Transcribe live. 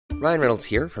Ryan Reynolds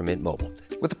here from Mint Mobile.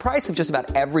 With the price of just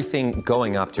about everything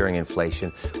going up during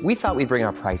inflation, we thought we'd bring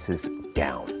our prices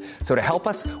down. So to help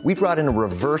us, we brought in a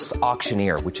reverse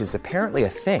auctioneer, which is apparently a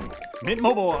thing. Mint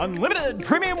Mobile Unlimited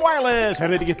Premium Wireless. How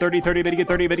to get 30, 30, bit to get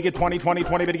 30, bit to get 20, 20,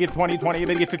 20, bit to get 20, 20,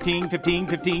 bit to get 15, 15,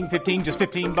 15, 15, just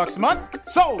 $15 a month?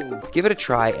 Sold! Give it a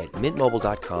try at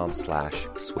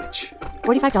mintmobile.com/switch.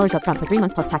 $45 up front for 3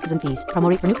 months plus taxes and fees. Promo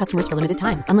rate for new customers for limited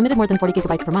time. Unlimited more than 40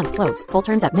 gigabytes per month. Slows full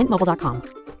terms at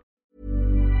mintmobile.com.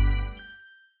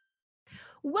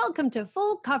 Welcome to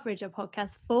Full Coverage, a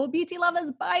podcast for beauty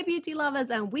lovers by beauty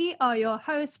lovers, and we are your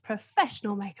hosts,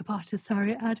 professional makeup artist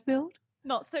Harriet Hadfield.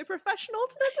 Not so professional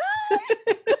today.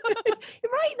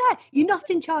 You're right there. You're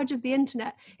not in charge of the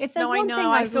internet. If there's one thing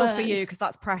I feel learned, for you because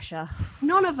that's pressure.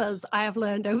 None of us, I have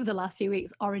learned over the last few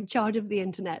weeks, are in charge of the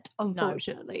internet,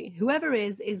 unfortunately. No. Whoever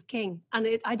is king. And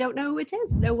I don't know who it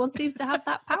is. No one seems to have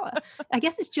that power. I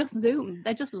guess it's just Zoom.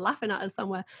 They're just laughing at us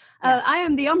somewhere. Yes. I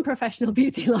am the unprofessional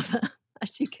beauty lover,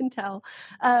 as you can tell.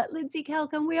 Lindsay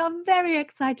Kelcom, we are very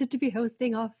excited to be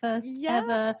hosting our first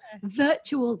ever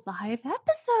virtual live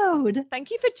episode. Thank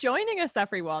you for joining us,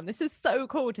 everyone. This is so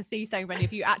cool to see so many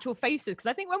of you actual faces, because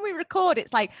I think when we record,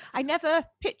 it's like, I never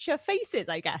picture faces,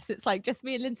 I guess. It's like just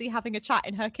me and Lindsay having a chat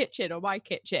in her kitchen or my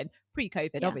kitchen,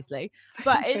 pre-COVID, obviously.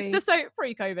 But it's just so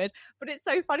pre-COVID. But it's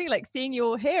so funny, like seeing you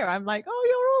all here. I'm like, oh,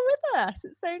 you're all with us.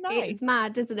 It's so nice. It's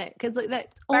mad, isn't it? Because like that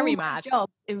very all mad. My job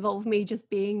involved me just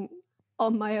being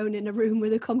on my own in a room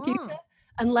with a computer,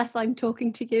 unless I'm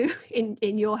talking to you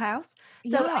in your house.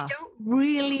 So I don't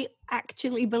really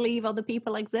actually believe other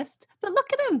people exist. But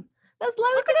look at them. There's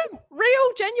loads of them.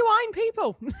 Real, genuine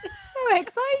people. It's so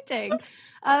exciting.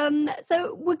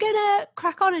 So we're going to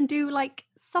crack on and do like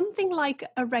something like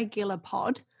a regular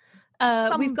pod.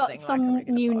 We've got some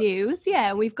new news.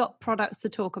 Yeah, we've got products to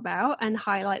talk about and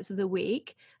highlights of the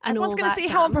week. And everyone's going to see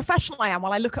how unprofessional I am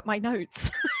while I look at my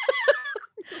notes.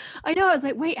 I know. I was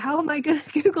like, wait, how am I going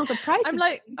to Google the price? I'm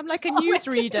like a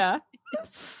newsreader.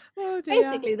 Oh dear.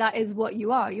 Basically, that is what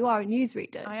you are. You are a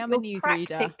newsreader. I am a newsreader.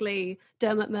 Practically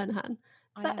Dermot Murnaghan.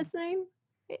 Is that his name?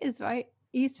 It is, right?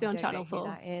 He used to be on Channel 4.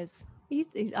 That is.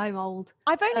 I'm old.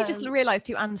 I've only just realised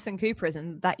who Anderson Cooper is,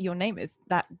 and that your name is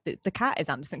that the cat is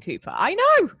Anderson Cooper. I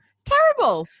know. It's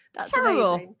terrible. That's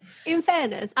terrible. Amazing. In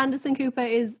fairness, Anderson Cooper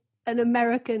is an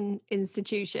American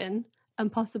institution and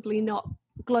possibly not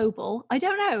global. I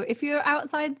don't know. If you're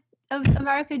outside of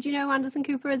America, do you know who Anderson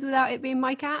Cooper is without it being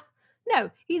my cat?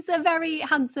 No, he's a very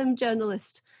handsome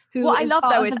journalist. What I love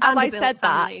though is, as I said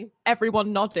family. That,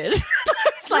 everyone nodded.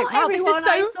 It's like, wow, this is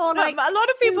so. Saw, like, a lot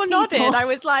of people nodded. I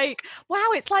was like,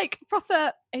 wow, it's like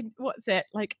proper. What's it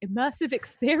like? Immersive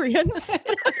experience.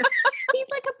 He's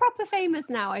like a proper famous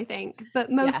now, I think, but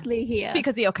mostly here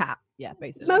because of your cat. Yeah,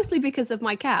 basically. Mostly because of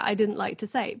my cat. I didn't like to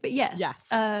say, but yes.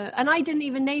 And I didn't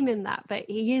even name him that, but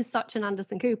he is such an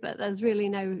Anderson Cooper. There's really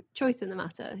no choice in the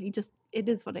matter. It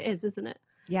is what it is, isn't it?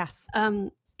 Yes.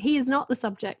 He is not the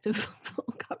subject of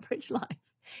Full Coverage Live.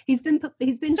 He's been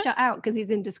shut out because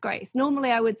he's in disgrace.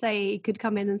 Normally, I would say he could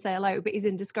come in and say hello, but he's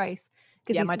in disgrace.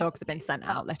 Yeah, my dogs have been sent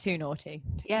out. They're too naughty.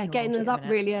 Getting us up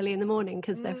really early in the morning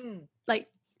because they're like,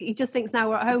 he just thinks now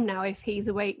we're at home now. If he's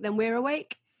awake, then we're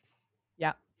awake.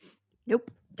 Yeah.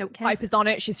 Nope. Don't care. Piper's on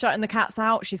it. She's shutting the cats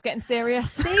out. She's getting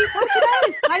serious. See,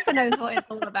 Piper knows what it's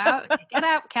all about. Get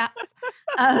out, cats.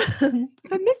 I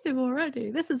miss him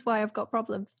already. This is why I've got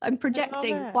problems. I'm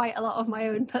projecting quite a lot of my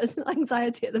own personal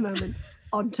anxiety at the moment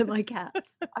onto my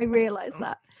cats. I realise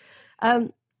that.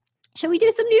 Shall we do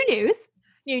some new news?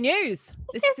 New news.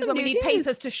 This is when we need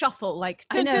papers to shuffle. Like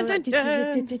I know.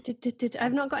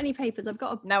 I've not got any papers. I've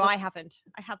got. No, I haven't.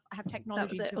 I have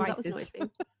technology devices.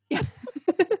 Yeah.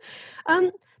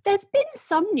 There's been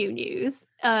some new news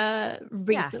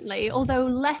recently, although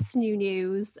less new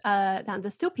news than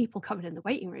there's still people coming in the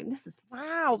waiting room. This is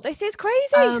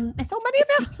crazy. It's so many of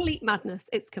you. Complete madness.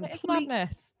 It's complete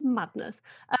madness.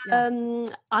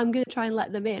 Yes. I'm going to try and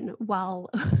let them in while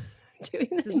doing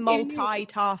this. Is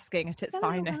multitasking at its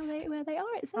finest. Where they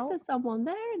are. It said there's someone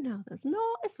there, and now there's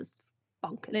not. This is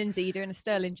bonkers. Lindsay, you're doing a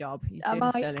sterling job. Am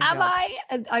I?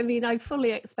 I mean, I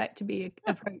fully expect to be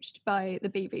approached by the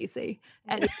BBC.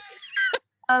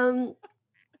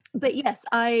 But yes,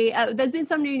 there's been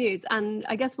some new news, and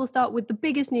I guess we'll start with the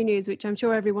biggest new news, which I'm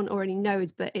sure everyone already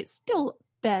knows, but it still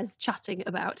bears chatting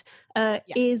about,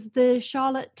 is the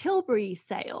Charlotte Tilbury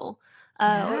sale.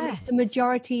 The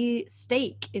majority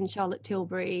stake in Charlotte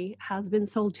Tilbury has been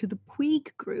sold to the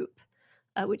Puig Group,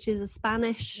 which is a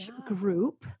Spanish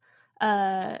group.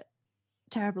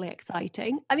 Terribly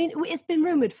exciting. I mean, it's been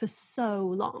rumoured for so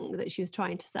long that she was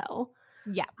trying to sell.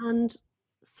 Yeah. And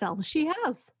sell she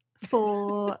has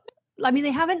for I mean,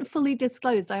 they haven't fully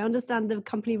disclosed. I understand the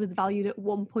company was valued at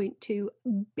 $1.2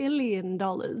 billion.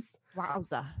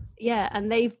 Wowza. Yeah,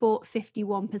 and they've bought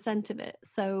 51% of it.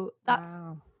 So that's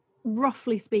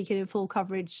roughly speaking, in full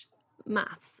coverage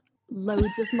maths,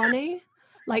 loads of money,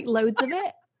 like loads of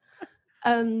it.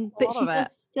 But she does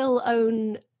still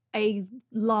own a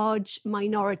large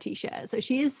minority share. So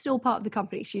she is still part of the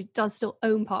company. She does still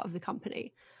own part of the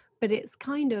company. But it's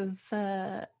kind of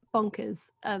bonkers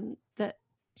that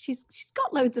she's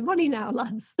got loads of money now,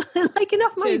 lads. Like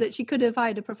enough money that she could have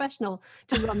hired a professional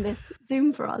to run this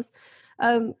Zoom for us.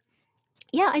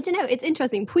 Yeah, I don't know. It's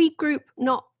interesting. Puig Group,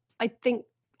 not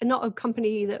a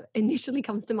company that initially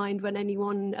comes to mind when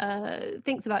anyone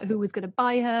thinks about who was going to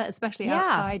buy her, especially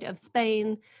outside of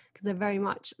Spain, because they're very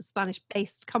much a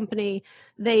Spanish-based company.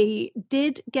 They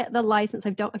did get the license.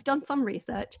 I've done some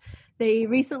research. They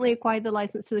recently acquired the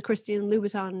license to the Christian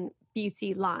Louboutin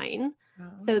beauty line.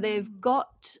 So they've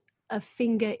got a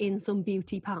finger in some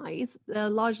beauty pies. They're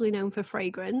largely known for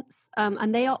fragrance,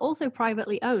 and they are also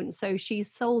privately owned. So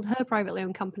she's sold her privately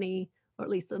owned company, or at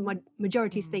least the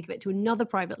majority stake of it, to another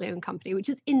privately owned company, which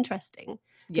is interesting.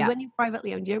 Because when you're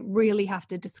privately owned, you don't really have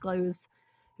to disclose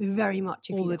very much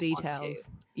if all the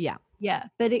details. Yeah,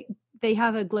 but they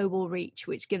have a global reach,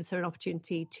 which gives her an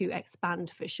opportunity to expand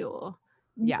for sure.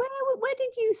 Yeah. Where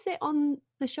did you sit on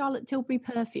the Charlotte Tilbury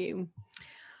perfume?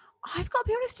 I've got to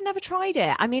be honest, I never tried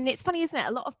it. I mean, it's funny, isn't it?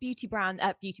 A lot of beauty brands,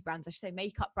 I should say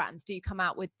makeup brands, do come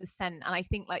out with the scent. And I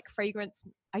think like fragrance,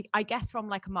 I guess from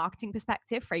like a marketing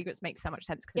perspective, fragrance makes so much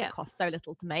sense because it costs so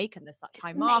little to make and there's such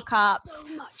high markups.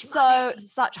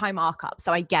 Such high markups.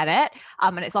 So I get it.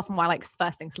 And it's often why like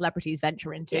first thing celebrities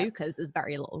venture into, because there's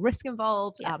very little risk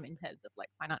involved in terms of like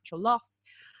financial loss.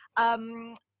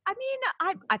 I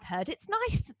mean, I've heard it's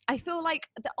nice. I feel like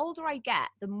the older I get,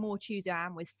 the more choosy I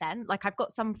am with scent. Like I've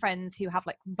got some friends who have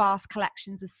like vast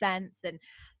collections of scents and,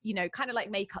 you know, kind of like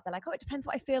makeup. They're like, oh, it depends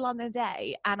what I feel on the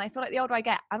day. And I feel like the older I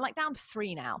get, I'm like down to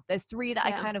 3 now. There's 3 that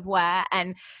I kind of wear.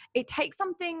 And it takes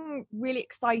something really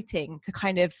exciting to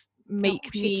kind of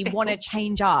make me want to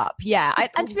change up.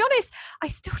 And to be honest, I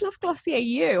still love Glossier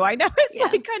You. I know it's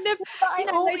like kind of, you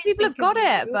know, most people have got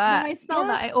it, but when I smell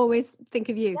that, I always think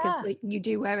of you because like, you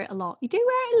do wear it a lot.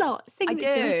 I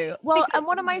do. Well, and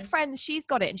one of my friends, she's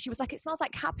got it and she was like, it smells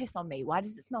like cat piss on me. Why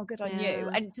does it smell good on you?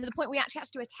 And to the point we actually had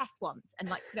to do a test once and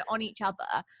like put it on each other.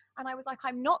 And I was like,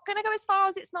 I'm not going to go as far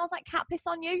as it smells like cat piss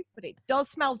on you, but it does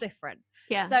smell different.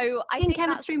 Yeah. So I think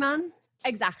chemistry, man.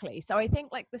 Exactly. So I think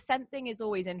like the scent thing is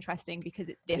always interesting because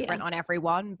it's different on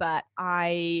everyone. But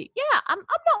I'm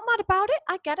not mad about it.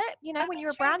 I get it. You know, when you're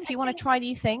a brand, you want to try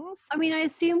new things. I mean,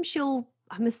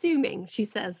 I'm assuming she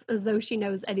says as though she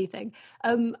knows anything.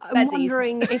 I'm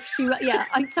wondering if she,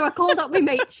 so I called up my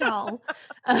mate, Charles.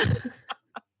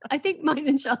 I think mine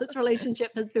and Charlotte's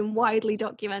relationship has been widely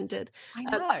documented. I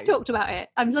know. I've talked about it.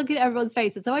 I'm looking at everyone's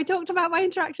faces. So I talked about my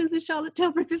interactions with Charlotte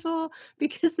Tilbury before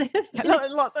because they have been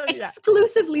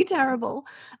exclusively terrible,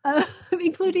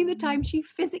 including the time she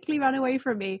physically ran away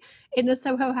from me in a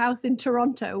Soho House in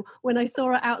Toronto when I saw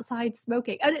her outside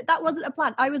smoking. And that wasn't a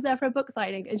plan. I was there for a book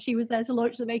signing and she was there to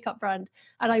launch the makeup brand.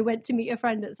 And I went to meet a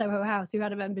friend at Soho House who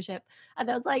had a membership. And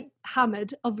I was like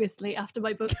hammered, obviously, after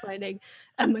my book signing.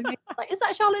 And my mate was like, is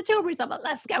that Charlotte Tilbury? So I'm like,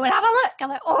 let's go and have a look. I'm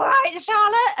like, all right,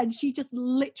 Charlotte. And she just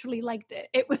literally liked it.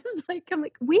 It was like, I'm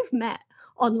like, we've met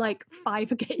on like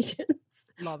 5 occasions.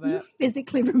 Love it. You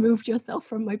physically removed yourself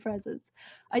from my presence.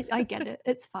 I get it.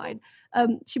 It's fine.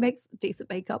 She makes decent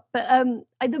makeup, but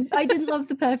I didn't love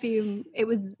the perfume. It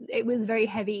was very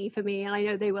heavy for me, and I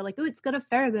know they were like, oh, it's got a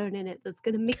pheromone in it that's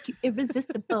going to make you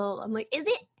irresistible. I'm like, is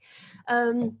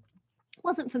it?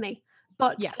 Wasn't for me,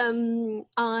 but yes. I'm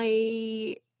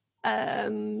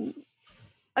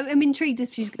intrigued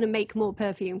if she's going to make more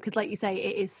perfume because, like you say,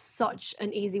 it is such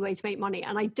an easy way to make money,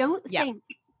 and I don't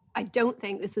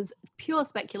think this is pure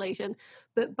speculation,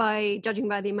 but by judging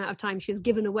by the amount of time she's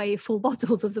given away full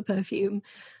bottles of the perfume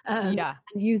and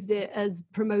used it as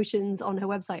promotions on her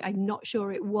website, I'm not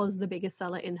sure it was the biggest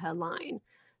seller in her line.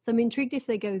 So I'm intrigued if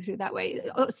they go through that way.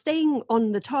 Staying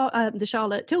on the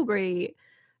Charlotte Tilbury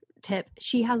tip,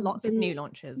 she has lots of new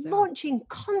launches, launching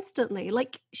constantly.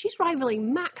 Like she's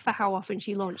rivaling MAC for how often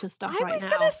she launches stuff right now. I was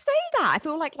going to say that. I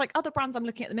feel like other brands I'm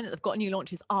looking at the minute that've got new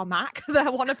launches are MAC.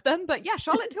 They're one of them. But yeah,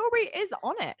 Charlotte Tilbury is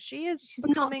on it. She's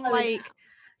becoming I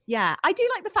do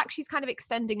like the fact she's kind of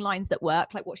extending lines that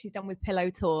work, like what she's done with Pillow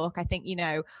Talk. I think, you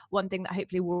know, one thing that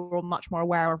hopefully we're all much more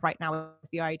aware of right now is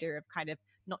the idea of kind of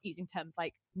not using terms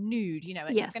like nude, you know,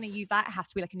 if Yes. you're going to use that, it has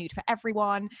to be like a nude for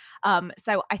everyone.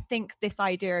 So I think this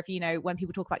idea of, you know, when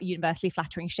people talk about universally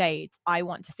flattering shades, I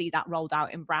want to see that rolled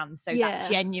out in brands so that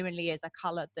genuinely is a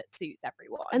color that suits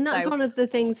everyone. And that's one of the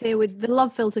things here with the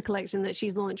Love Filter collection that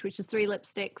she's launched, which is 3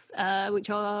 lipsticks, which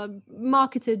are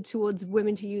marketed towards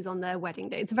women to use on their wedding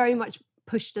day. It's very much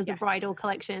pushed as a bridal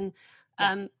collection.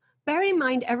 Bear in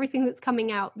mind, everything that's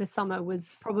coming out this summer was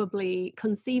probably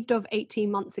conceived of 18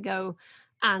 months ago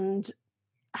and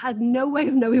had no way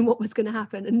of knowing what was going to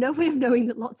happen and no way of knowing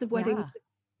that lots of weddings this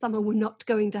summer were not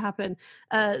going to happen.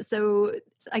 So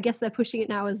I guess they're pushing it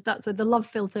now as that's with the Love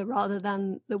Filter rather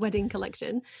than the wedding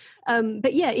collection.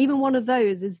 But yeah, even one of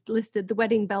those is listed, the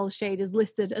Wedding Bell shade is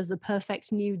listed as a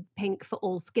perfect nude pink for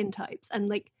all skin types. And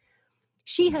like,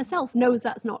 she herself knows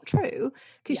that's not true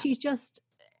because she's just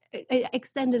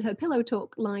extended her Pillow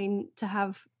Talk line to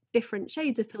have different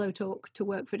shades of Pillow Talk to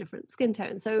work for different skin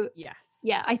tones. So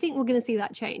yeah, I think we're going to see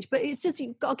that change, but it's just,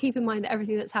 you've got to keep in mind that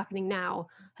everything that's happening now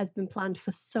has been planned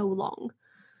for so long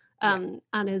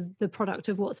and is the product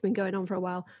of what's been going on for a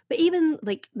while. But even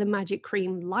like the Magic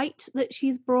Cream Light that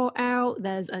she's brought out,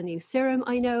 there's a new serum,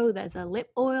 I know there's a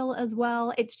lip oil as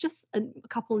well. It's just a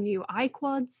couple new eye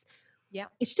quads.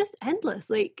 It's just endless.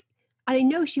 Like, I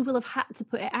know she will have had to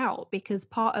put it out because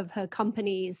part of her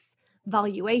company's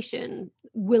valuation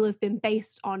will have been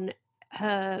based on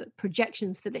her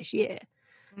projections for this year.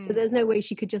 So there's no way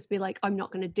she could just be like, I'm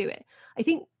not going to do it. I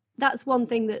think that's one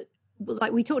thing that,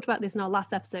 like, we talked about this in our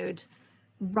last episode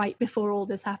right before all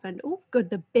this happened. Oh, good,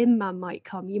 the bin man might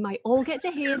come. You might all get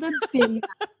to hear the bin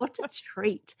man. What a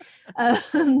treat. But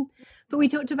we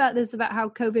talked about this, about how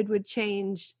COVID would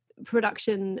change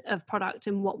production of product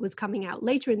and what was coming out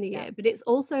later in the year, but it's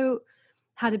also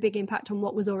had a big impact on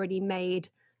what was already made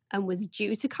and was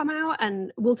due to come out.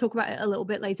 And we'll talk about it a little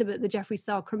bit later, but the Jeffree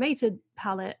Star cremated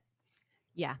palette,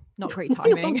 not great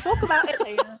timing. We'll talk about it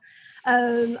later.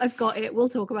 I've got it, we'll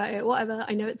talk about it, whatever.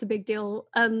 I know it's a big deal,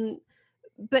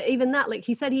 but even that, like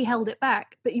he said, he held it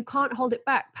back, but you can't hold it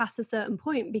back past a certain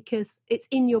point because it's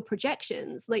in your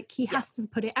projections. Like, he has to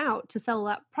put it out to sell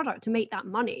that product, to make that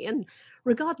money. And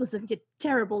regardless of your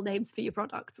terrible names for your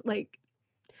products, like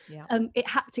it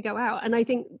had to go out. And I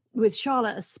think with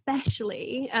Charlotte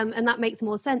especially, and that makes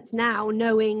more sense now,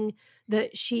 knowing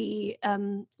that she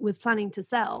was planning to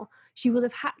sell, she would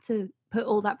have had to put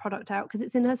all that product out because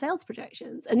it's in her sales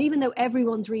projections. And even though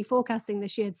everyone's reforecasting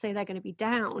this year to say they're going to be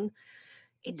down,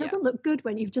 it doesn't look good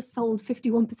when you've just sold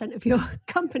 51% of your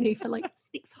company for like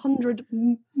 $600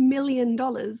 million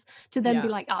to then be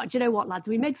like, oh, do you know what, lads,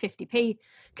 we made 50p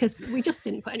because we just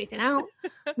didn't put anything out.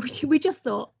 We just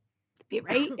thought, be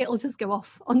right, it'll just go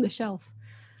off on the shelf.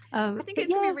 I think it's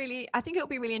going to be really, I think it'll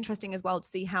be really interesting as well to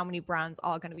see how many brands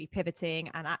are going to be pivoting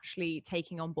and actually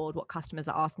taking on board what customers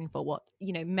are asking for. What,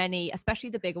 you know, many,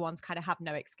 especially the bigger ones, kind of have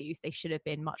no excuse. They should have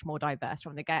been much more diverse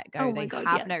from the get-go. They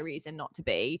have no reason not to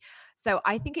be. So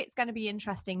I think it's going to be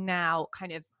interesting now,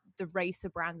 kind of the race for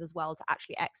brands as well to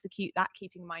actually execute that,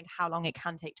 keeping in mind how long it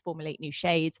can take to formulate new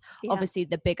shades. Obviously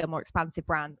the bigger, more expansive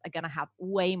brands are going to have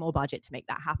way more budget to make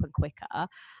that happen quicker.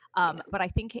 But I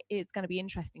think it is going to be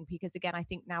interesting because, again, I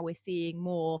think now we're seeing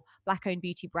more Black-owned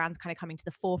beauty brands kind of coming to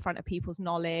the forefront of people's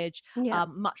knowledge,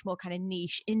 much more kind of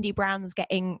niche indie brands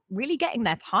really getting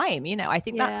their time. You know, I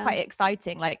think that's quite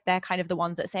exciting. Like, they're kind of the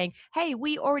ones that are saying, hey,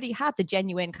 we already had the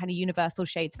genuine kind of universal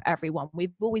shades for everyone.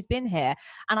 We've always been here.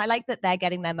 And I like that they're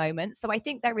getting their moment. So I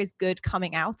think there is good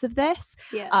coming out of this.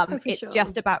 It's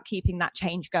just about keeping that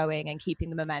change going and keeping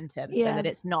the momentum so that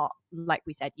it's not, like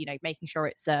we said, you know, making sure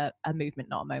it's a movement,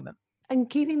 not a moment. And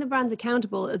keeping the brands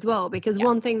accountable as well, because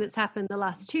one thing that's happened the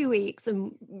last 2 weeks,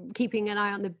 and keeping an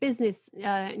eye on the business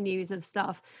news of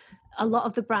stuff, a lot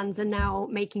of the brands are now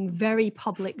making very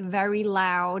public, very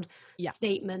loud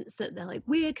statements that they're like,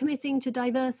 we're committing to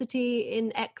diversity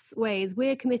in X ways.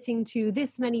 We're committing to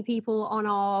this many people on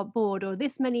our board or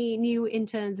this many new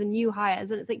interns and new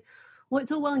hires. And it's like, well,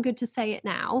 it's all well and good to say it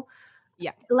now.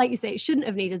 Like you say, it shouldn't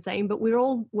have needed saying, but we're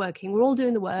all working, we're all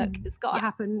doing the work. It's got to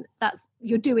happen.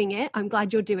 You're doing it. I'm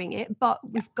glad you're doing it, but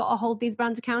we've got to hold these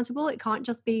brands accountable. It can't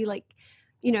just be like,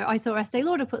 you know, I saw Estee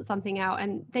Lauder put something out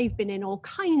and they've been in all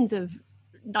kinds of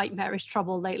nightmarish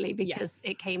trouble lately because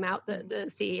it came out that the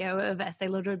CEO of Estee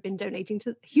Lauder had been donating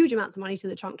to huge amounts of money to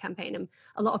the Trump campaign, and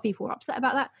a lot of people were upset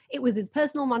about that. It was his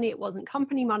personal money, it wasn't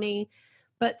company money.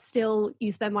 But still,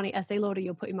 you spend money at Estee Lauder,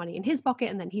 you're putting money in his pocket,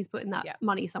 and then he's putting that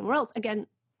money somewhere else. Again,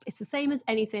 it's the same as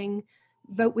anything.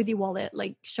 Vote with your wallet,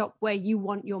 like shop where you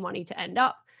want your money to end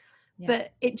up.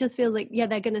 But it just feels like,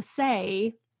 they're going to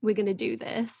say, we're going to do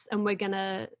this, and we're going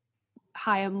to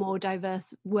hire more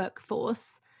diverse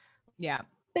workforce.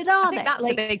 But are I think they? that's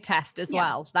Like, the big test as yeah.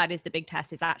 well. That is the big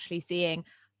test, is actually seeing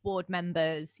board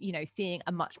members, seeing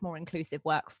a much more inclusive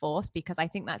workforce, because I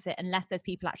think that's it. Unless there's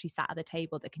people actually sat at the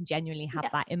table that can genuinely have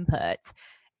that Yes. input,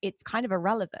 it's kind of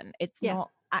irrelevant. It's Yeah. not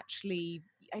actually,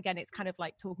 again, it's kind of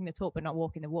like talking the talk but not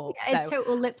walking the walk. Yeah, it's So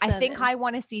total lip I service. think I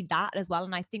want to see that as well.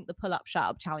 And I think the pull up, shut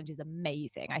up challenge is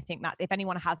amazing. I think that's, if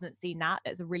anyone hasn't seen that,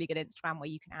 there's a really good Instagram where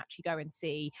you can actually go and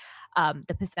see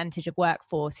the percentage of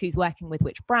workforce who's working with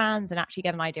which brands, and actually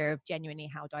get an idea of genuinely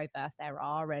how diverse there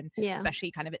are, and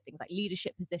especially kind of at things like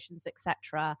leadership positions,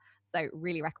 etc. So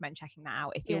really recommend checking that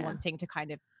out if you're wanting to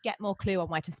kind of get more clue on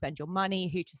where to spend your money,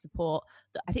 who to support.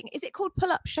 I think, is it called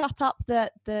Pull Up Shut Up,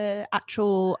 the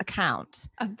actual account?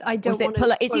 I don't want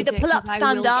to. It's either Pull Up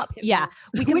Stand Up. Yeah,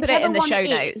 we can put it in the show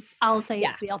notes. I'll say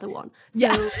it's the other one.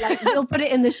 So like, we'll put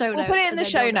it in the show notes. We'll put it in the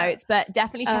show notes, but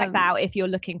definitely check that out if you're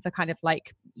looking for kind of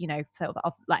like, sort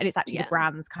of like, and it's actually the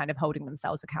brands kind of holding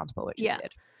themselves accountable, which is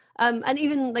good. And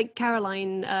even like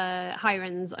Caroline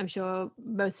Hirons, I'm sure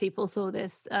most people saw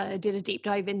this, did a deep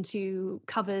dive into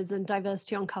covers and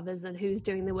diversity on covers, and who's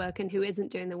doing the work and who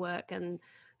isn't doing the work, and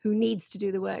who needs to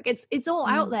do the work. It's all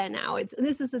out there now.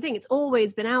 This is the thing. It's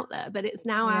always been out there, but it's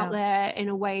now out there in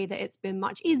a way that it's been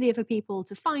much easier for people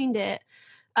to find it.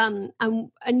 And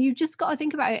you've just got to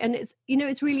think about it. And it's,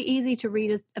 it's really easy to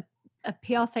read a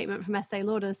PR statement from Estee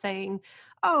Lauder saying,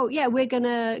 oh yeah, we're going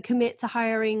to commit to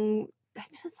hiring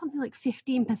something like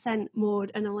 15% more,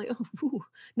 and I'm like, oh,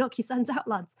 knock your sons out,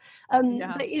 lads. But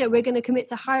we're going to commit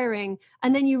to hiring,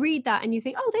 and then you read that and you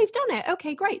think, oh, they've done it,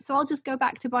 okay, great, so I'll just go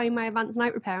back to buying my Advanced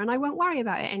Night Repair and I won't worry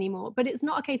about it anymore. But it's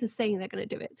not a case of saying they're going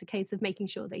to do it, it's a case of making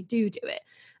sure they do it.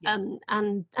 And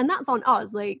that's on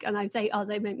us, like, and I say us,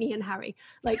 I meant me and Harry,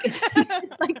 like it's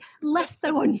like less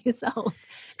so on yourselves,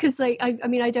 because like I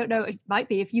mean, I don't know, it might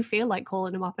be if you feel like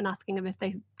calling them up and asking them if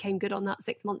they came good on that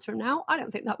 6 months from now. I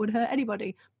don't think that would hurt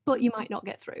anybody, but you might not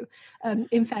get through.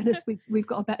 In fairness, we've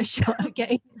got a better shot at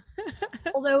getting,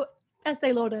 although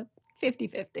Estee Lauder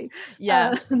 50-50.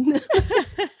 Yeah. They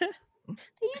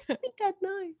used to be dead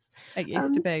nice. It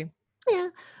used to be. Yeah,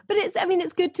 but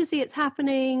it's good to see it's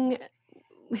happening.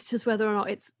 It's just whether or not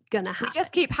it's gonna happen. We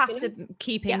just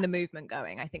keeping the movement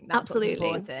going. I think that's what's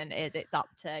important. Is it's up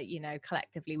to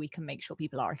collectively we can make sure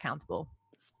people are accountable.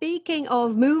 Speaking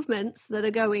of movements that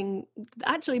are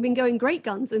actually been going great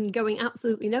guns and going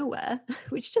absolutely nowhere,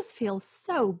 which just feels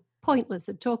so pointless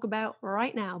to talk about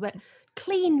right now, but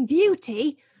clean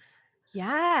beauty,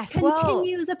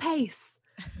 continues apace.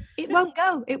 It won't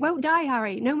go. It won't die,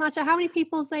 Harry. No matter how many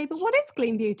people say, but what is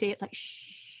clean beauty? It's like,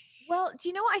 shh. Well, do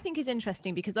you know what I think is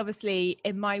interesting? Because obviously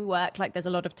in my work, like there's a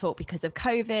lot of talk because of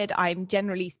COVID. I'm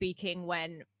generally speaking,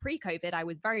 when pre-COVID, I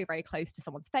was very, very close to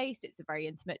someone's face. It's a very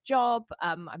intimate job.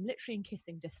 I'm literally in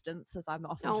kissing distance, as I'm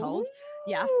often told.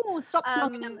 Yes. Stop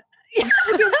snogging them.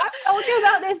 I've told you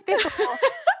about this before.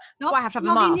 That's why I have to have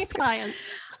a mask. Your clients.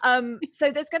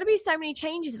 So there's going to be so many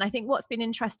changes. And I think what's been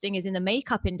interesting is in the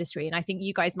makeup industry, and I think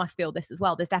you guys must feel this as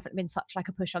well, there's definitely been such like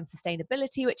a push on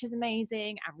sustainability, which is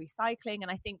amazing, and recycling.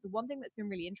 And I think the one thing that's been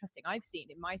really interesting I've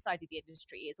seen in my side of the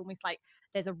industry is almost like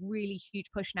there's a really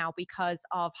huge push now because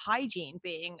of hygiene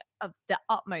being of the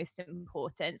utmost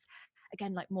importance.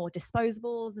 Again, like more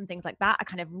disposables and things like that are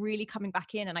kind of really coming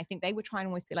back in. And I think they were trying to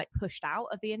almost be like pushed out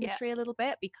of the industry a little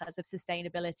bit because of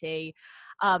sustainability.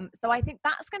 So I think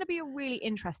that's going to be a really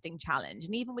interesting challenge.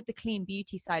 And even with the clean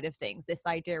beauty side of things, this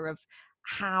idea of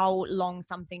how long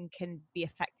something can be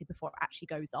effective before it actually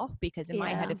goes off, because in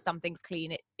my head, if something's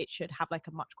clean, it should have like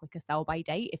a much quicker sell by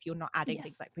date if you're not adding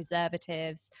things like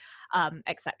preservatives,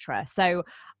 etc. So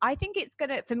I think it's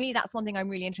gonna, for me, that's one thing I'm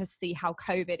really interested to see how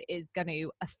COVID is going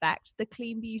to affect the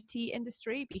clean beauty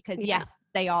industry, because yes,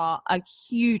 they are a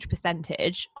huge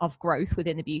percentage of growth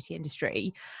within the beauty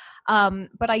industry.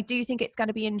 But I do think it's going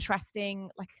to be interesting.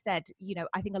 Like I said,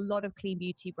 I think a lot of clean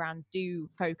beauty brands do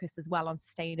focus as well on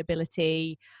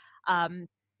sustainability. And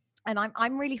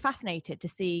I'm really fascinated to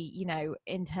see,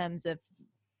 in terms of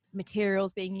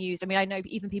materials being used. I mean, I know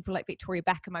even people like Victoria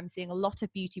Beckham, I'm seeing a lot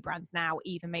of beauty brands now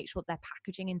even make sure their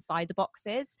packaging inside the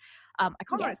boxes. I can't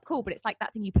remember what it's called, but it's like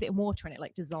that thing you put it in water and it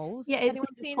like dissolves. Yeah, it's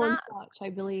seen corn that? starch, I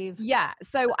believe. Yeah,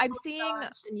 so I'm seeing,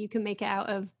 and you can make it out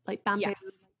of like bamboo.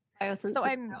 Yes. So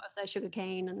I'm out of their sugar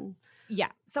cane and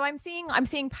so I'm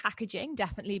seeing packaging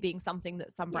definitely being something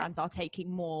that some brands are taking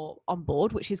more on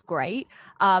board, which is great.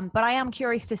 But I am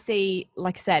curious to see,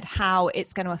 like I said, how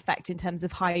it's going to affect in terms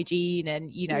of hygiene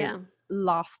and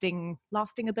lasting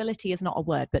ability is not a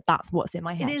word, but that's what's in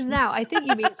my head. It is now. I think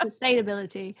you mean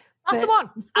sustainability. That's the one.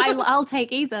 I'll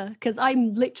take either, because I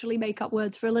literally make up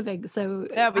words for a living. So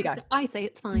there we go. I say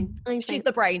it's fine. She's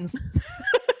the brains.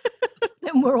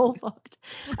 Then we're all fucked.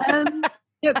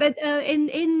 No, but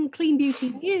in clean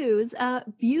beauty news,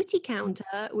 Beauty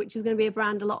Counter, which is going to be a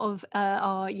brand a lot of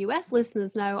our US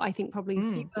listeners know, I think probably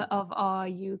fewer of our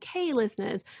UK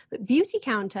listeners, but Beauty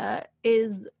Counter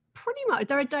is pretty much,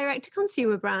 they're a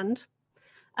direct-to-consumer brand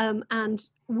and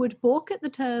would balk at the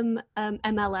term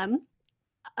MLM,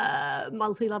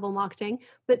 multi-level marketing,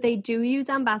 but they do use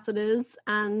ambassadors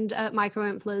and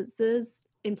micro-influencers.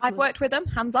 I've worked with them.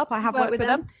 Hands up, I have worked with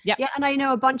them. Yeah, and I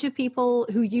know a bunch of people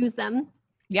who use them.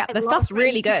 Yeah, the stuff's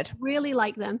really good. Really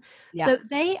like them. Yeah. So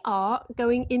they are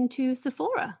going into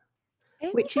Sephora,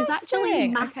 which is actually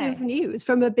massive news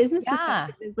from a business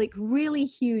perspective. It's like really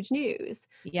huge news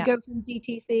to go from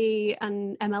DTC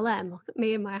and MLM. Look at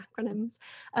me and my acronyms.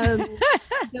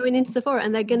 Going into Sephora,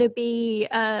 and they're going to be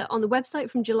on the website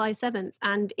from July 7th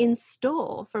and in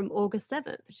store from August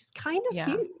 7th, which is kind of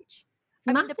huge.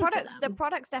 I mean, the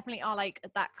products definitely are like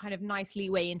that kind of nice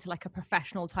leeway into like a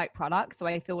professional type product. So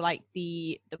I feel like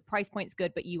the price point's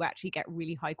good, but you actually get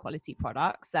really high quality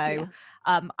products. So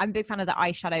I'm a big fan of the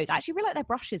eyeshadows. I actually really like their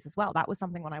brushes as well. That was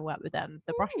something when I worked with them.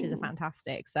 The brushes are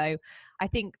fantastic. So I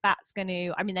think that's going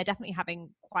to, I mean, they're definitely having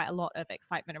quite a lot of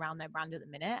excitement around their brand at the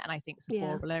minute. And I think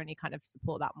Sephora will only kind of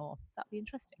support that more. So that'd be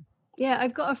interesting. Yeah,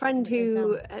 I've got a friend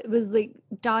who was like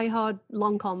diehard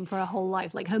Lancome for her whole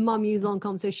life. Like her mum used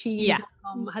Lancome, so she used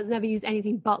Lancome, has never used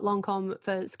anything but Lancome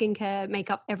for skincare,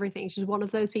 makeup, everything. She's one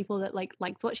of those people that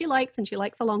likes what she likes, and she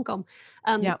likes the Lancome.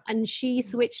 And she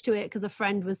switched to it because a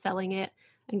friend was selling it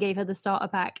and gave her the starter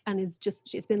pack, and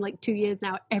it's been like 2 years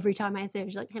now. Every time I say it,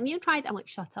 she's like, "Have you tried it?" I'm like,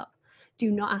 "Shut up. Do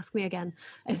not ask me again."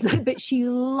 But she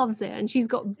loves it, and she's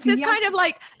got. This is kind of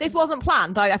like, this wasn't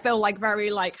planned. I feel like very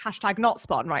like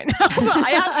 #not_spon right now. But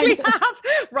I actually have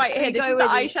right here. This is the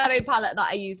eyeshadow palette that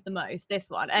I use the most. This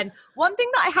one, and one thing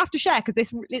that I have to share because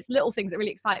it's little things that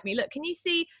really excite me. Look, can you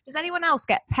see? Does anyone else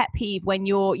get pet peeve when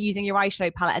you're using your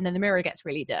eyeshadow palette and then the mirror gets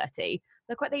really dirty?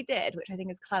 Look what they did, which I think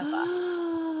is clever.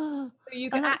 So you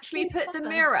can actually put the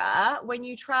mirror when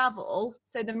you travel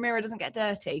so the mirror doesn't get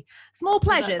dirty. Small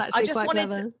pleasures. I just wanted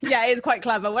to, yeah, it is quite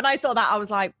clever. When I saw that, I was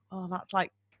like, oh, that's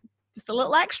like just a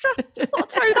little extra. Just thought I'd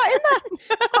throw that in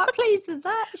there. Quite pleased with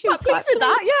that. She was quite pleased with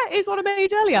that. Yeah, it's what I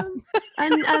made earlier.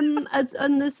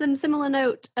 And there's some similar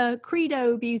note,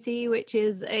 Credo Beauty, which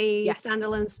is a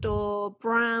standalone store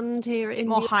brand here in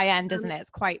more high end, isn't it? It's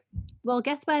quite. Well,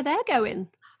 guess where they're going?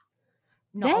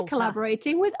 They're Ulta.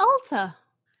 Collaborating with Ulta.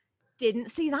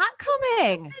 Didn't see that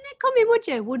coming. Seen it coming, would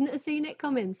you? Wouldn't have seen it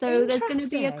coming. So there's going to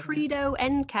be a Credo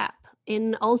end cap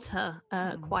in Ulta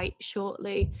quite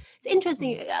shortly. It's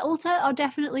interesting. Ulta are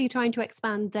definitely trying to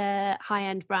expand their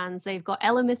high-end brands. They've got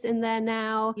Elemis in there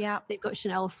now. Yeah. They've got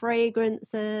Chanel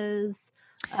fragrances.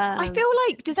 I feel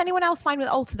like, does anyone else find with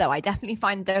Ulta though? I definitely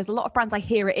find there's a lot of brands I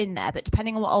hear it in there, but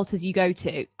depending on what Ultas you go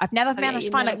to, I've never managed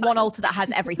to find like one Ulta that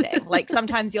has everything. Like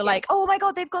sometimes you're like, oh my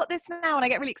God, they've got this now, and I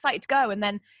get really excited to go, and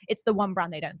then it's the one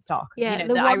brand they don't stock. Yeah,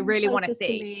 that I really want to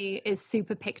see. Me is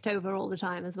super picked over all the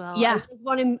time as well. Yeah, there's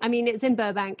one in, I mean, it's in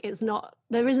Burbank. It's not.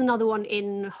 There is another one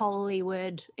in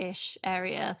Hollywood-ish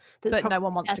area. But no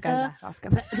one wants to go there. Ask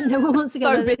them. No one wants to go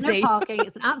so there. There's busy. no parking.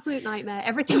 It's an absolute nightmare.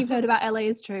 Everything you've heard about LA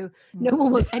is true. No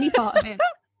one wants any part of it.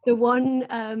 The one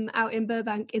out in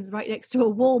Burbank is right next to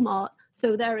a Walmart,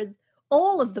 so there is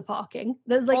all of the parking.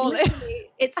 There's like literally,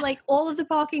 it's like all of the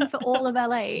parking for all of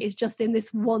LA is just in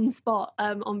this one spot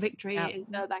on Victory in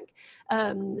Burbank.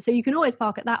 So you can always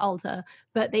park at that Ulta,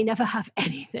 but they never have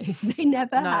anything. They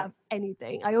never have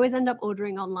anything. I always end up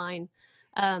ordering online.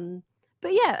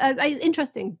 But yeah, it's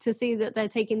interesting to see that they're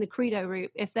taking the Credo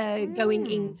route. If they're going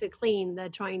into clean, they're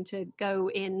trying to go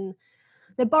in.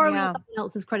 They're borrowing someone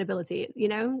else's credibility. You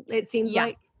know, it seems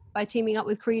like by teaming up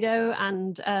with Credo,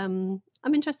 and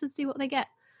I'm interested to see what they get.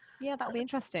 Yeah, that'll be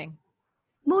interesting.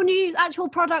 More news, actual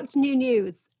product, new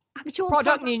news. Actual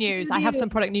product new news. I have some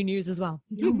product new news as well.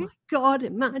 Oh my God,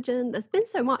 imagine. There's been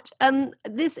so much.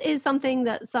 This is something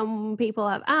that some people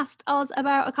have asked us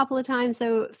about a couple of times.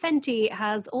 So Fenty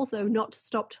has also not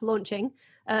stopped launching,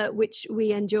 which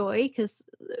we enjoy because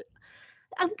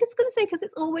I'm just going to say because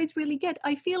it's always really good.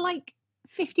 I feel like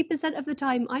 50% of the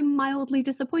time I'm mildly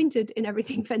disappointed in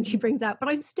everything Fenty brings out, but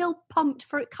I'm still pumped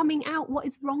for it coming out. What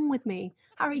is wrong with me?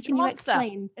 Harry, can you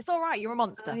explain? It's all right. You're a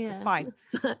monster. It's fine.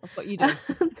 That's what you do.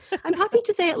 I'm happy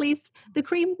to say at least the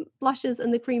cream blushes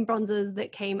and the cream bronzers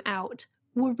that came out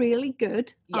were really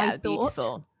good. Yeah,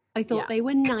 beautiful. I thought they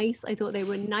were nice. I thought they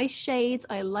were nice shades.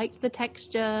 I liked the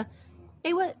texture.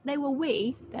 They were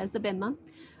wee. There's the bin man.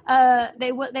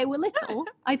 They were little.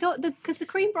 I thought because the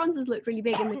cream bronzers looked really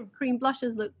big and the cream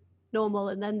blushes looked normal,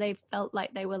 and then they felt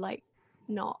like they were like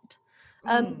not.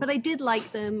 But I did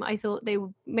like them. I thought they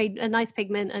made a nice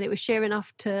pigment and it was sheer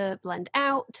enough to blend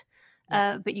out.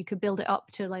 but you could build it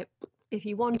up to like if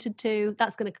you wanted to.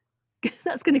 That's going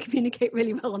to communicate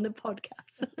really well on the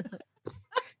podcast.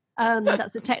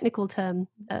 That's a technical term.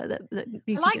 That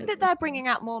I like that they're bringing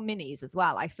out more minis as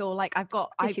well. I feel like I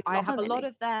have a lot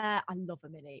of their. I love a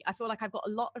mini. I feel like I've got a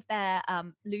lot of their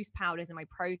loose powders in my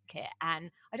pro kit,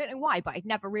 and I don't know why, but I'd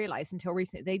never realised until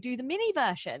recently they do the mini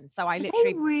version. So I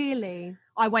literally really.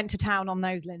 I went to town on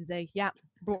those, Lindsay. Yeah,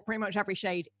 brought pretty much every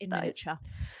shade in miniature.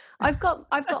 I've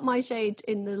got my shade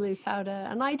in the loose powder,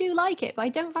 and I do like it, but I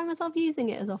don't find myself using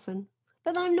it as often.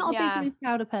 But then I'm not a big loose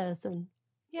powder person.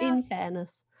 Yeah. In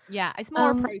fairness. Yeah, it's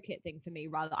more a pro kit thing for me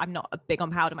rather. I'm not a big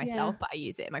on powder myself, but I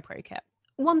use it in my pro kit.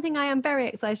 One thing I am very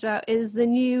excited about is the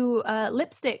new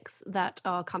lipsticks that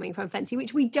are coming from Fenty,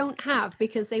 which we don't have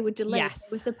because they were delayed. Yes.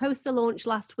 They were supposed to launch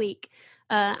last week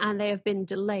and they have been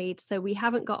delayed. So we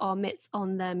haven't got our mitts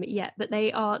on them yet, but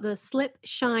they are the Slip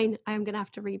Shine. I am going to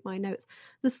have to read my notes.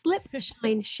 The Slip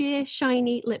Shine Sheer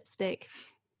Shiny Lipstick.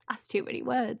 That's too many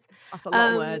words. That's a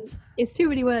lot of words. It's too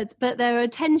many words, but there are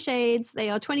 10 shades. They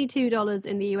are $22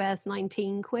 in the US,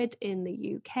 19 quid in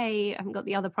the UK. I haven't got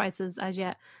the other prices as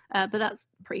yet, but that's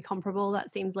pretty comparable.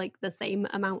 That seems like the same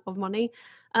amount of money.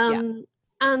 And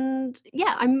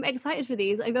yeah, I'm excited for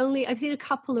these. I've seen a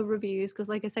couple of reviews because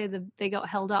like I say, they got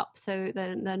held up, so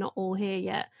they're not all here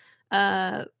yet.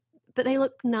 But they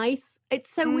look nice.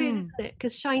 It's so weird, isn't it?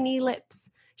 Because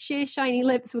sheer shiny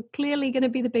lips were clearly going to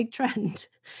be the big trend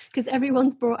because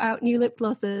everyone's brought out new lip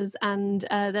glosses, and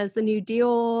there's the new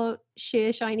Dior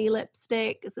sheer shiny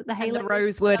lipstick. Is it the Halo? And the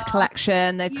Rosewood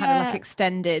collection? They've kind of like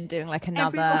extended, doing like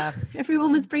another.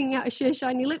 Everyone was bringing out a sheer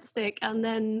shiny lipstick, and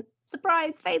then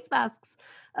surprise face masks.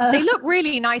 They look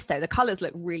really nice though. The colors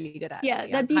look really good. Actually. Yeah,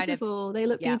 they're beautiful. They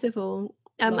look beautiful,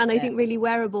 and I think really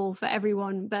wearable for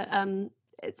everyone. But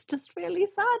it's just really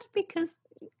sad because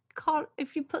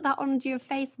if you put that onto your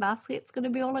face mask, it's going to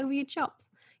be all over your chops.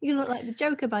 You're going to look like the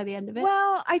Joker by the end of it.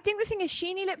 Well, I think the thing is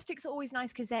sheeny lipsticks are always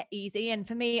nice because they're easy. And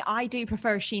for me, I do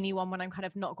prefer a sheeny one when I'm kind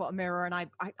of not got a mirror. And I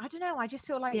don't know, I just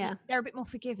feel like they're a bit more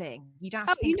forgiving. You don't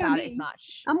have to think about it as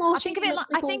much. I think of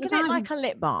it like a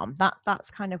lip balm.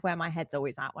 That's kind of where my head's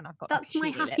always at when I've got that's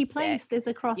like my happy lipstick. Place is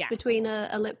a cross between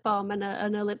a lip balm and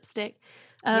a lipstick.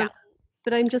 But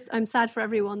I'm sad for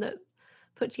everyone that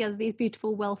put together these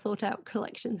beautiful, well thought out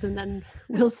collections, and then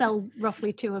we'll sell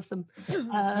roughly 2 of them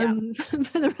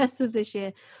for the rest of this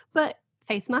year. But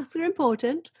face masks are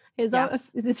important.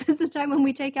 This is the time when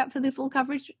we take out for the full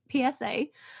coverage PSA.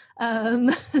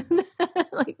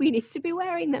 Like we need to be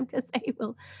wearing them because they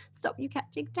will stop you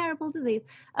catching terrible disease.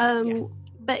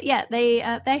 But yeah,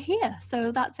 they're here,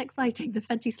 so that's exciting. The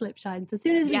Fenty Slip Shines. As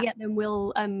soon as we get them,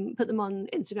 we'll put them on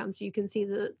Instagram so you can see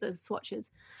the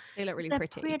swatches. They look really They're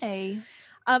pretty.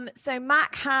 So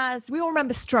MAC we all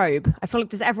remember Strobe. I feel like,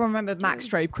 does everyone remember MAC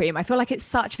Strobe cream? I feel like it's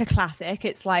such a classic.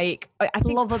 It's like, I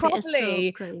think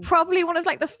probably one of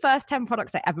like the first 10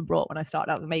 products I ever brought when I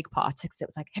started out as a makeup artist. It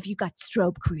was like, have you got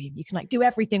Strobe cream? You can like do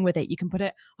everything with it. You can put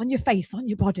it on your face, on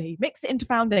your body, mix it into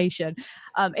foundation.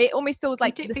 It almost feels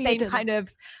like the same kind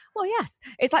of, well, yes,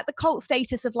 it's like the cult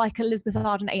status of like Elizabeth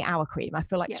Arden 8-hour cream. I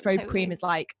feel like Strobe cream is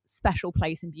like special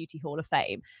place in Beauty Hall of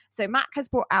Fame. So MAC has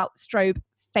brought out Strobe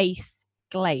Face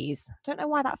Glaze. I don't know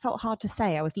why that felt hard to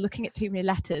say. I was looking at too many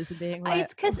letters and being like,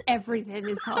 it's because everything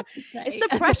is hard to say. It's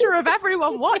the pressure of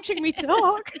everyone watching me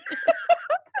talk.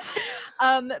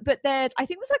 But I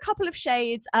think there's a couple of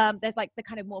shades. There's like the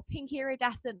kind of more pinky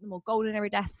iridescent, the more golden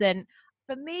iridescent.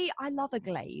 For me, I love a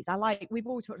glaze. We've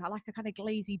all talked, I like a kind of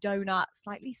glazy donut,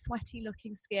 slightly sweaty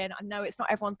looking skin. I know it's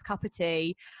not everyone's cup of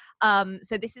tea.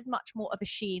 So this is much more of a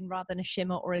sheen rather than a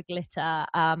shimmer or a glitter.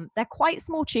 They're quite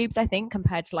small tubes, I think,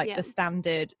 compared to like the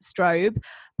standard Strobe,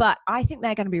 but I think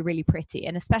they're going to be really pretty.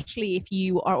 And especially if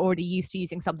you are already used to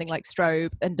using something like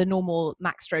Strobe and the normal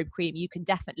MAC Strobe cream, you can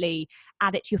definitely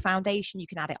add it to your foundation. You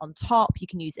can add it on top. You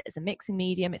can use it as a mixing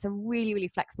medium. It's a really, really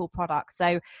flexible product.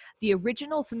 So the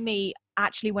original for me,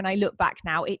 actually, when I look back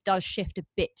now, it does shift a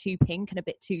bit too pink and a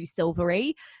bit too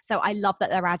silvery. So I love that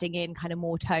they're adding in kind of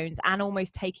more tones and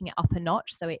almost taking it up a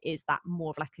notch. So it is that more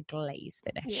of like a glaze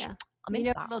finish. Yeah. I'm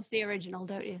into that. Loves the original,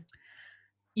 don't you?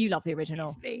 You love the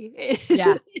original.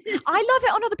 Yeah. I love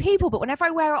it on other people, but whenever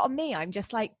I wear it on me, I'm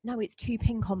just like, no, it's too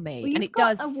pink on me. Well, and it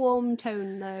got does a warm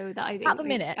tone though that I think at the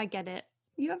minute. I get it.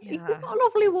 You've got a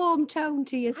lovely warm tone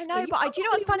to your skin. I know, but do you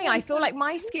know what's funny? I feel like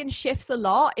my skin shifts a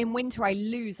lot. In winter, I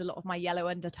lose a lot of my yellow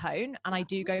undertone and I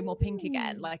do go more pink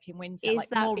again. Like in winter, like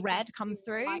more red comes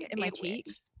through in my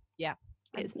cheeks. Yeah.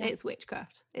 It's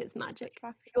witchcraft. It's magic.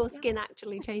 witchcraft, Your skin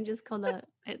actually changes colour.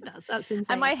 It does. That's insane.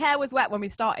 And my hair was wet when we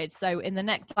started, so in the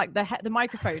next, like the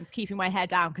microphone's keeping my hair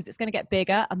down because it's going to get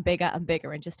bigger and bigger and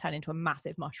bigger and just turn into a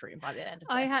massive mushroom by the end of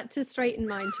this. I had to straighten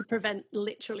mine to prevent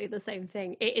literally the same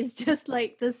thing. It is just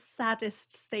like the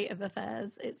saddest state of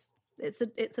affairs.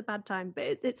 It's a bad time,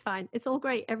 but it's fine. It's all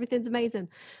great. Everything's amazing.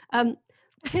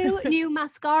 2 new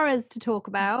mascaras to talk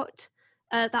about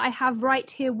that I have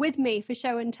right here with me for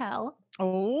show and tell.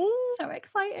 Oh, So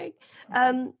exciting.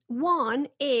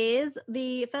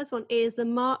 The first one is the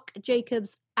Marc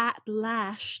Jacobs At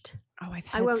Lashed. oh, I've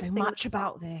I heard won't so sing much the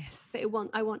about song, this. But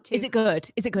I want to. Is it good?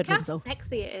 Is it good, How Linsel?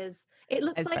 sexy it is. It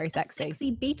looks It's like very a sexy.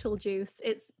 sexy Beetlejuice.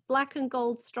 It's black and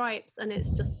gold stripes and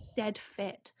it's just dead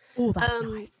fit. Oh, that's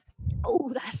nice.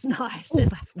 Oh, that's nice. Oh,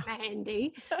 It's that's nice.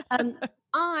 handy.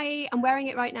 I am wearing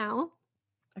it right now.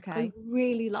 Okay. I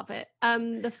really love it.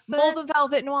 The More first, than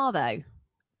Velvet Noir, though.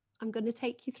 I'm going to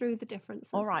take you through the differences.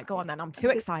 All right, go on then. I'm I'm too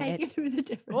gonna excited. Take you through the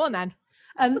differences. Go on then.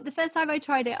 The first time I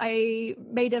tried it, I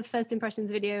made a first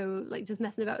impressions video, like just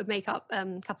messing about with makeup a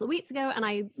couple of weeks ago. And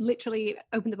I literally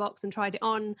opened the box and tried it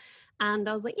on. And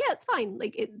I was like, yeah, it's fine.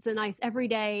 Like it's a nice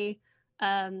everyday.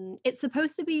 It's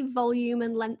supposed to be volume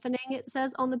and lengthening, it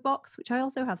says on the box, which I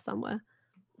also have somewhere.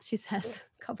 She says,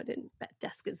 covered in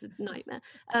desk is a nightmare.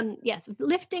 Yes,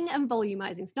 lifting and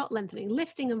volumizing. It's not lengthening,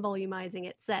 lifting and volumizing,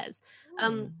 it says.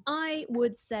 I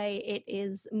would say it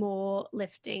is more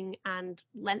lifting and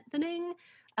lengthening.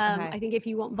 Okay. I think if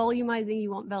you want volumizing,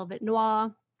 you want Velvet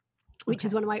Noir, which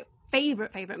is one of my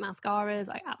favorite mascaras.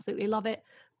 I absolutely love it.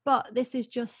 But this is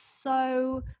just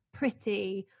so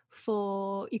pretty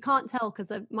you can't tell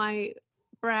because my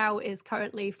brow is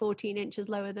currently 14 inches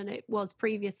lower than it was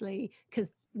previously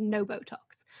because no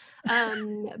Botox.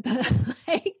 But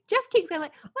like, Jeff keeps going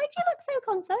like, why do you look so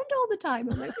concerned all the time?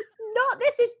 I'm like, it's not,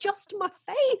 this is just my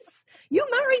face. You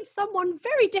married someone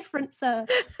very different, sir.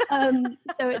 So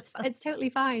it's totally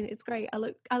fine. It's great. I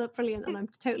look brilliant and I'm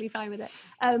totally fine with it.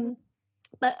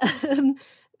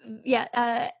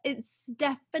 It's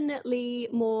definitely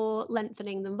more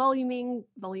lengthening than volumizing,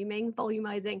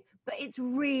 but it's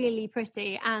really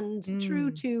pretty and true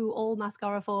to all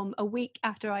mascara form. A week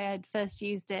after I had first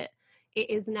used it, it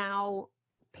is now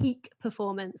peak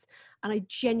performance and I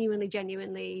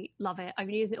genuinely love it. I've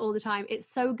been using it all the time. It's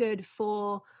so good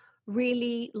for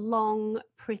really long,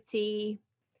 pretty,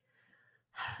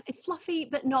 it's fluffy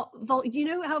but not do you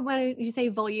know how when you say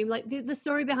volume, like the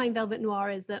story behind Velvet Noir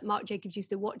is that Marc Jacobs used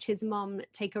to watch his mum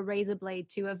take a razor blade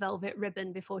to a velvet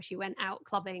ribbon before she went out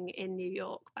clubbing in New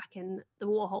York back in the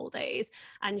Warhol days,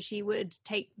 and she would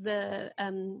take the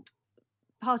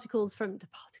particles from the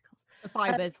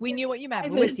fibers. We knew what you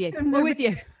meant. fibers We're with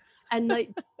you. and like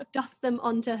dust them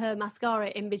onto her mascara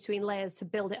in between layers to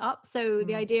build it up. So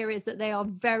the idea is that they are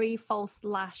very false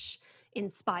lash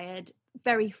inspired,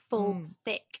 very full,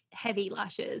 thick, heavy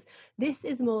lashes. This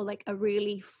is more like a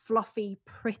really fluffy,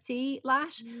 pretty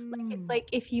lash. Like it's like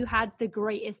if you had the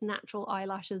greatest natural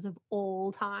eyelashes of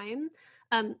all time.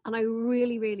 And I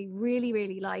really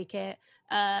like it.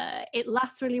 It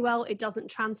lasts really well. It doesn't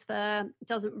transfer, it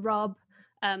doesn't rub.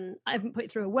 I haven't put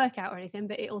it through a workout or anything,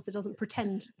 but it also doesn't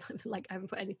pretend like I haven't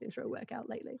put anything through a workout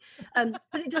lately. But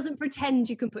it doesn't pretend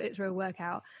you can put it through a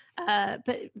workout.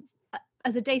 But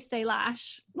as a day-to-day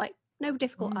lash, like no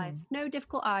difficult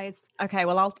eyes. Okay,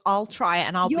 well I'll try it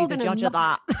and I'll be the judge of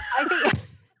that. I think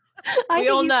we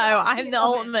all know I'm the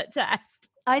ultimate test.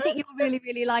 I think you'll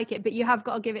really like it, but you have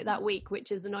got to give it that week,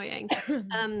 which is annoying.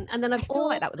 And then I've feel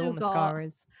like that with all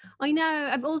mascaras. I know.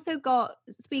 I've also got,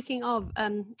 speaking of,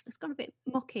 it's gone a bit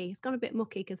mucky. It's gone a bit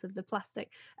mucky because of the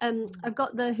plastic. I've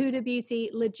got the Huda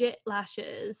Beauty Legit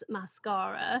Lashes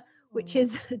mascara, which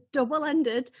is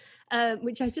double-ended,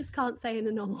 which I just can't say in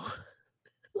a normal.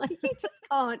 Like you just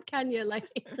can't, can you? Like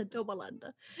it's a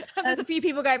double-ender. There's a few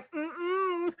people going,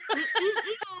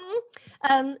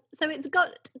 So it's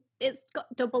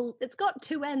got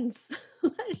two ends.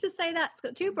 Let's just say that it's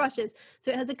got two brushes,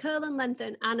 so it has a curl and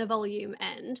lengthen and a volume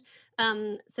end.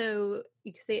 So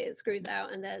you can see it screws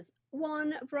out and there's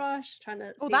one brush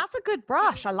that's a good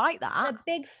brush. I like that. A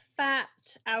big fat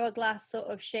hourglass sort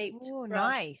of shaped brush.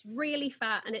 Nice, really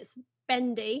fat, and it's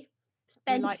bendy.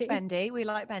 We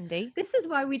like bendy. This is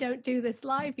why we don't do this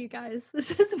live, you guys. This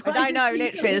is why I know,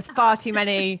 literally there's far too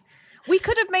many. We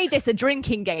could have made this a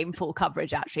drinking game full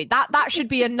coverage, actually. That should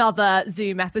be another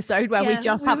Zoom episode where we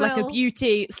just have like a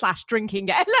beauty / drinking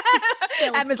game.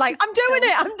 Emma's like, I'm doing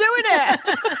it.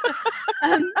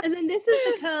 And then this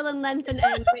is the curl and lengthen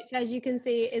end, which as you can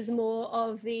see is more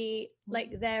of the,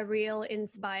 like, they're real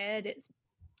inspired. It's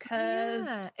curved.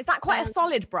 Yeah. Is that quite a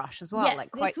solid brush as well? Yes,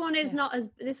 Like quite,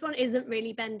 this one isn't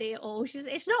really bendy at all.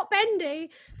 It's not bendy.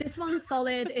 This one's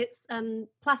solid. It's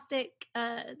plastic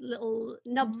little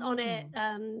nubs on it.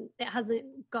 It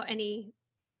hasn't got any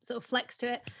sort of flex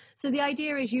to it. So the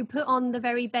idea is you put on the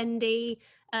very bendy,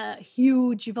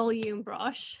 huge volume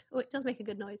brush. Oh, it does make a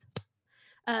good noise.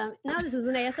 Now this is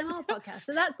an ASMR podcast.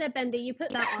 So that's their bendy. You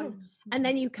put that on and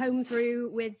then you comb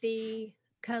through with the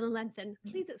curl and lengthen.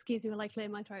 Please excuse me while I clear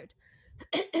my throat.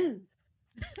 I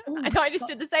know, I just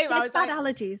did the same. I was bad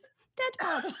like, allergies.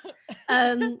 Dead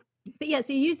bad. But yeah,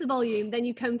 so you use the volume, then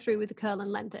you comb through with the curl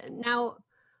and lengthen. Now,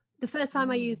 the first time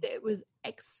I used it, it was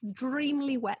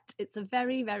extremely wet. It's a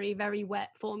very, very, very wet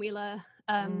formula.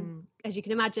 As you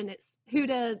can imagine, it's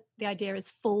Huda. The idea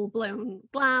is full-blown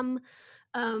glam.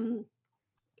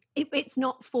 It's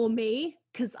not for me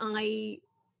because I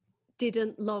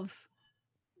didn't love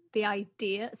the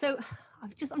idea. So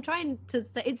I'm trying to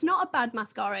say it's not a bad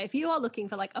mascara. If you are looking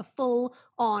for like a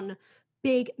full-on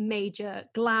big major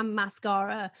glam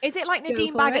mascara, is it like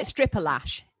Nadine Baggett stripper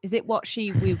lash? Is it what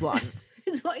we want?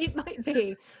 Is what it might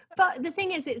be. But the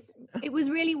thing is, it was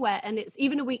really wet, and it's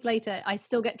even a week later I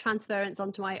still get transference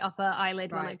onto my upper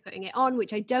eyelid when I'm putting it on,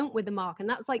 which I don't with the mark. And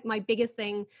that's like my biggest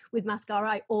thing with mascara.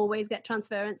 I always get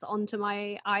transference onto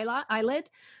my eyelid.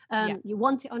 You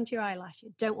want it onto your eyelash,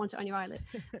 you don't want it on your eyelid.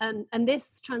 And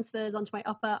this transfers onto my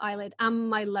upper eyelid and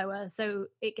my lower, so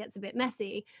it gets a bit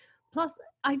messy. Plus,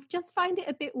 I just find it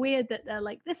a bit weird that they're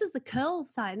like, this is the curl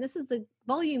side and this is the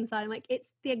volume side. I'm like,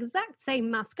 it's the exact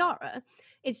same mascara.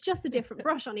 It's just a different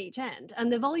brush on each end.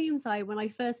 And the volume side, when I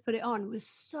first put it on, was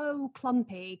so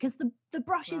clumpy because the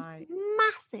brush is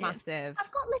massive.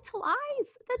 I've got little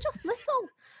eyes. They're just little.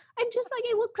 I'm just like,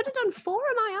 it could have done 4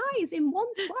 of my eyes in one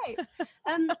swipe.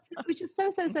 It was just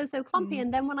so clumpy.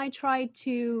 And then when I tried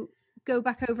to go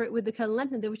back over it with the curl and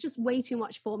lengthen, there was just way too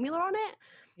much formula on it.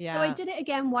 Yeah. So I did it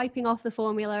again, wiping off the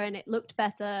formula, and it looked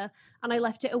better. And I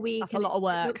left it a week. That's a lot of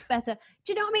work. It looked better.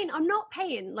 Do you know what I mean? I'm not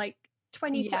paying like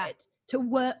 20 quid to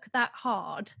work that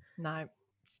hard. No.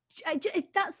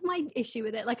 That's my issue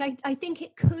with it. Like, I think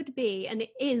it could be, and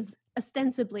it is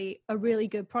ostensibly a really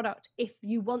good product if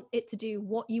you want it to do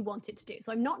what you want it to do.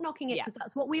 So I'm not knocking it because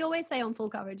that's what we always say on Full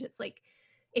Coverage. It's like,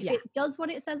 if it does what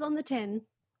it says on the tin,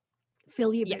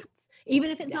 fill your boots.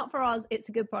 Even if it's not for us, it's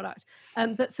a good product.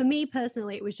 But for me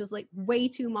personally, it was just like way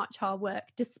too much hard work,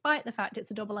 despite the fact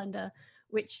it's a double ender,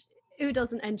 which who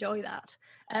doesn't enjoy that?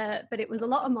 But it was a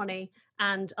lot of money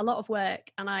and a lot of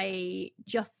work, and I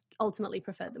just ultimately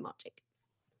preferred the Marc Jacobs.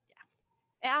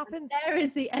 It happens. And there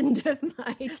is the end of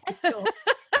my TED talk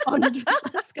on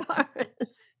mascaras.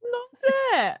 Loves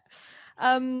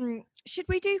it. Should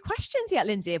we do questions yet,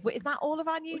 Lindsay? Is that all of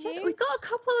our new news? We've got a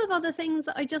couple of other things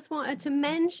that I just wanted to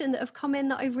mention that have come in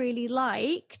that I really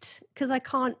liked, because I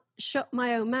can't shut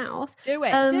my own mouth. Do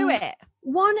it.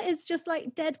 One is just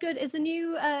like dead good. Is a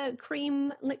new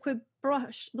cream liquid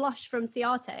blush from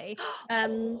Ciate.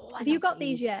 Have you got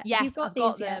these yet? Yes, you've got I've these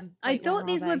got yet. them. I thought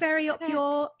these were very up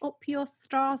your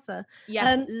strasse.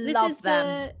 Yes, this love is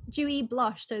them. the dewy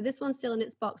blush. So this one's still in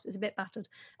its box. It's a bit battered.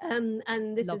 And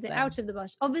this Love is it them. out of the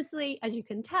blush. Obviously, as you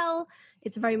can tell,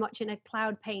 it's very much in a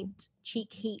cloud paint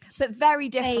cheek heat. But very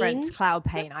different paint, cloud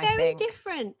paint, I think. Very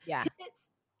different. Yeah.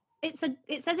 It says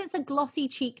it's a glossy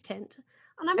cheek tint.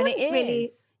 And I'm And not it really.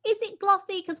 is. Is it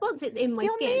glossy? Because once it's in my See,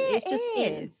 on skin, me it's just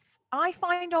in. is. I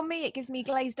find on me it gives me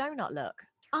glazed donut look.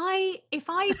 If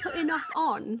I put enough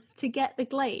on to get the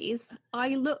glaze,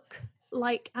 I look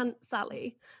like Aunt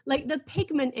Sally. Like the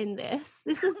pigment in this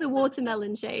is the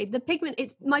watermelon shade. The pigment,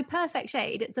 it's my perfect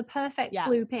shade. It's a perfect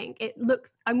blue pink. It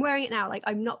looks, I'm wearing it now. Like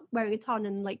I'm not wearing a ton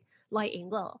and like lighting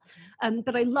well.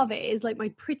 But I love it. It's like my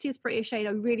prettiest shade.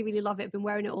 I really, really love it. I've been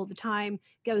wearing it all the time.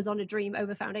 Goes on a dream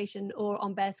over foundation or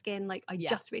on bare skin. Like I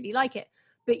just really like it.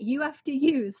 But you have to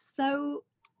use so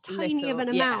tiny of an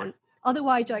amount.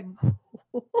 Otherwise you're like,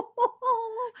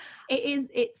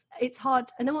 it's hard.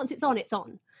 And then once it's on, it's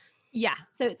on. Yeah.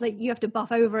 So it's like you have to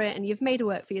buff over it and you've made it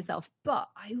work for yourself. But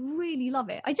I really love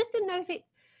it. I just didn't know if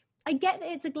I get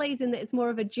that it's a glaze in that it's more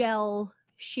of a gel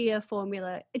sheer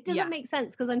formula. It doesn't make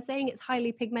sense because I'm saying it's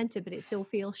highly pigmented, but it still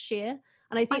feels sheer.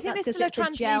 And I think there's still a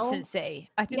translucency.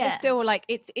 I think there's still like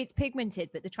it's pigmented,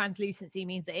 but the translucency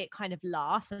means that it kind of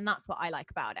lasts, and that's what I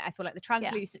like about it. I feel like the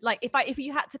translucent, like if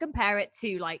you had to compare it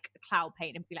to like cloud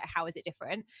paint and be like, how is it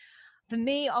different? For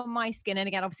me, on my skin, and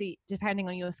again, obviously, depending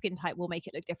on your skin type, will make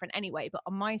it look different anyway. But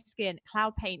on my skin,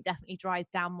 cloud paint definitely dries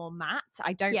down more matte.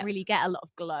 I don't really get a lot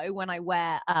of glow when I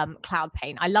wear cloud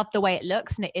paint. I love the way it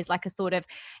looks, and it is like a sort of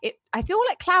I feel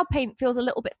like cloud paint feels a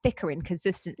little bit thicker in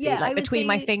consistency, like between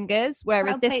my fingers,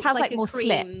 whereas this has like more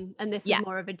slip, and this is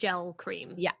more of a gel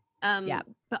cream.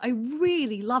 But I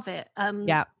really love it.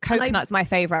 Coconut's my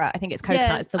favorite. I think it's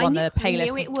coconut is the one the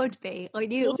palest. I knew it would be. I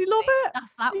knew. Would you love it?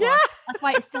 That's that one. That's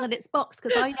why it's still in its box,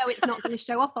 because I know it's not going to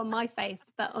show up on my face,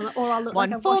 or I'll look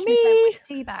like I've washed myself with a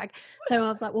tea bag. So I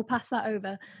was like, we'll pass that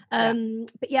over.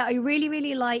 But yeah, I really,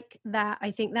 really like that.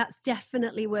 I think that's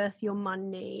definitely worth your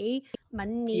money.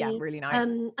 Yeah, really nice.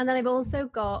 And then I've also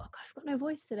got, I've got no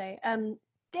voice today.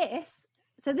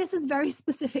 So this is very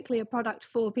specifically a product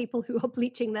for people who are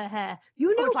bleaching their hair.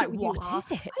 You know, what is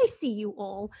it? I see you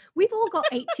all. We've all got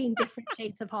 18 different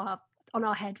shades of hair on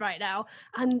our head right now,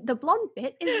 and the blonde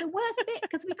bit is the worst bit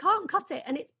because we can't cut it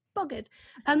and it's buggered.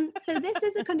 So this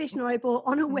is a conditioner I bought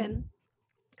on a whim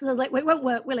because I was like, well, it won't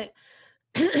work, will it?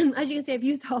 As you can see, I've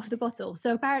used half the bottle,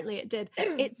 so apparently it did.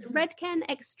 It's Redken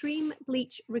Extreme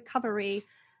Bleach Recovery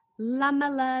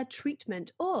Lamellar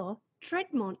Treatment, or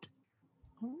Tredmont.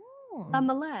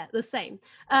 Lamellar, the same.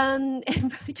 I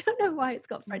don't know why it's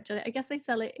got French on it. I guess they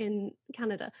sell it in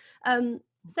Canada.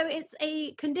 So it's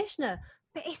a conditioner,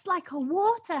 but it's like a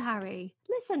water, Harry.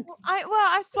 Listen. I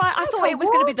thought it was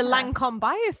going to be the Lancome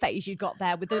Biophase you got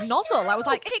there with the nozzle. I was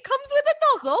like, it comes with a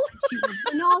nozzle. She loves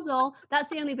the nozzle. That's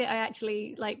the only bit I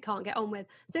actually can't get on with.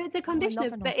 So it's a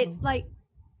conditioner, but it's like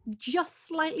just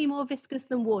slightly more viscous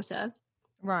than water.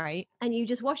 Right. And you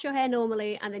just wash your hair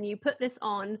normally, and then you put this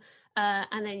on,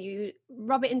 and then you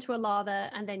rub it into a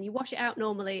lather, and then you wash it out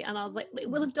normally. And I was like, it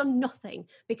will have done nothing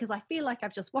because I feel like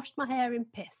I've just washed my hair in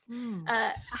piss.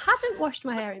 I hadn't washed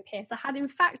my hair in piss. I had in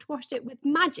fact washed it with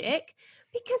magic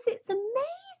because it's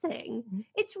amazing.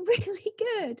 It's really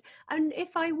good. And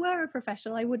if I were a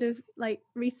professional, I would have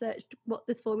researched what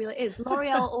this formula is.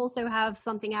 L'Oreal also have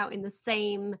something out in the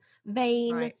same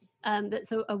vein. Right.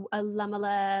 That's a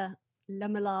lamellar.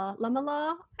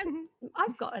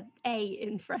 I've got an A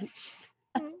in French.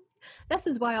 This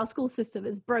is why our school system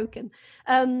is broken.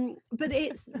 But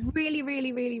it's really,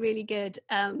 really, really, really good.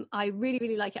 I really,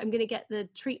 really like it. I'm going to get the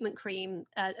treatment cream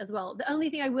as well. The only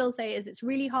thing I will say is it's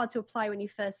really hard to apply when you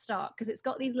first start because it's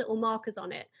got these little markers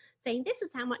on it saying this is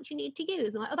how much you need to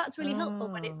use. I'm like, oh, that's really helpful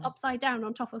when it's upside down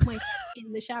on top of my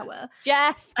in the shower.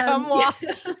 Jeff, come on.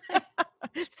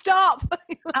 Stop.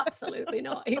 Absolutely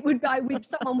not. It would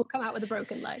someone would come out with a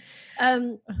broken leg.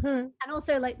 And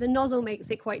also the nozzle makes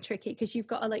it quite tricky because you've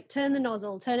got to turn the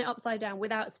nozzle, turn it upside down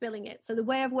without spilling it. So the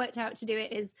way I've worked out to do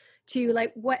it is to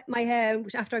wet my hair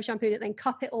after I've shampooed it, then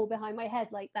cup it all behind my head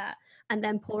like that, and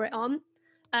then pour it on.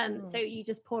 So you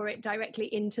just pour it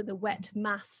directly into the wet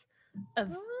mass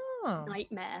of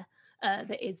nightmare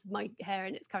that is my hair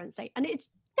in its current state, and it's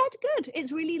dead good.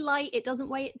 It's really light. It doesn't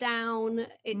weigh it down.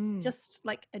 It's just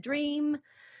like a dream.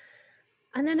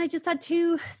 And then I just had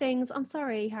two things. I'm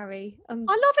sorry, Harry. I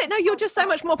love it. No, you're just so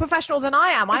much more professional than I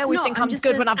am. I always think I'm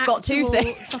good when I've got two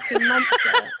things. Fucking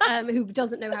monster who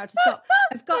doesn't know how to stop.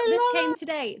 I've got this came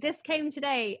today.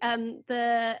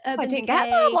 The Urban I didn't get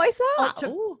that. What is that?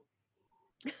 Woo!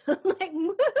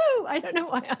 I don't know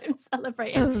why I'm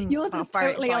celebrating. Yours is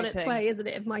totally on its way, isn't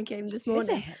it? If mine came this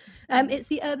morning. It's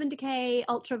the Urban Decay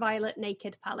Ultraviolet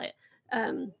Naked palette.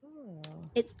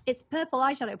 It's purple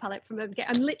eyeshadow palette from Urban Decay.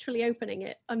 I'm literally opening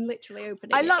it. I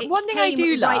love one thing I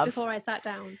do love right before I sat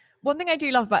down. One thing I do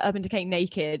love about Urban Decay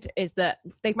Naked is that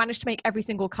they've managed to make every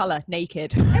single colour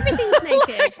naked. Everything's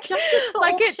naked. Just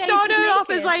it started off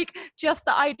as just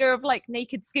the idea of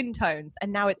naked skin tones,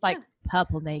 and now it's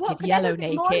purple naked, yellow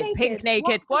naked, pink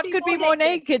naked. What could be more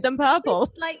naked than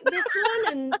purple? This one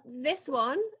and this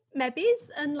one, maybe's,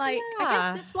 and I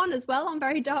guess this one as well on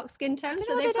very dark skin tones.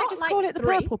 So they don't just call it the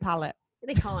purple palette.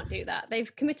 They can't do that.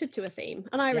 They've committed to a theme,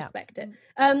 and I respect it.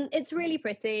 It's really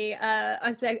pretty.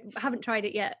 I haven't tried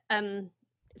it yet. It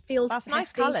feels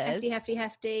nice colours.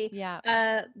 Hefty.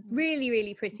 Yeah. Really,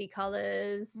 really pretty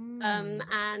colours. And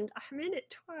I'm in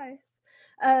it twice.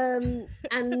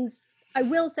 And I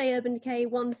will say, Urban Decay,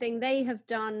 one thing they have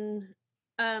done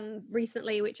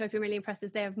recently, which I've been really impressed,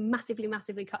 is they have massively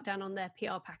cut down on their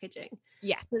PR packaging.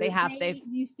 Yeah, so they have. They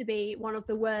used to be one of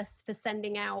the worst for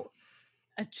sending out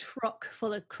a truck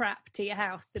full of crap to your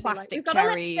house to plastic be we've got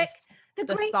cherries. a lipstick. the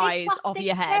great big size of plastic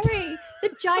your head. cherry, the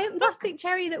giant plastic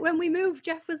cherry that when we moved,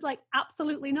 Jeff was like,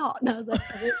 absolutely not. And I was like,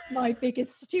 it's my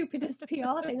biggest, stupidest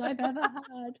PR thing I've ever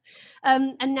had.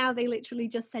 And now they literally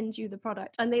just send you the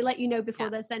product and they let you know before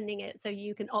they're sending it, so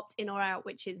you can opt in or out,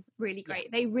 which is really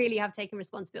great. They really have taken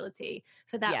responsibility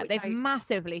for that. Yeah, they've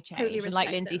massively changed. Totally and like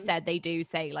respect Lindsay them. said, they do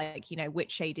say like,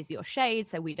 which shade is your shade,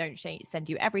 so we don't send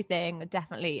you everything.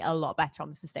 Definitely a lot better on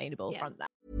the sustainable front there.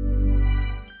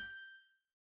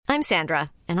 I'm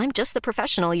Sandra, and I'm just the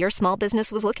professional your small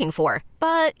business was looking for.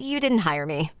 But you didn't hire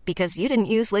me because you didn't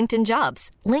use LinkedIn Jobs.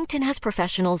 LinkedIn has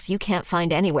professionals you can't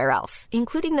find anywhere else,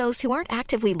 including those who aren't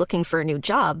actively looking for a new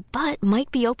job, but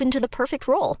might be open to the perfect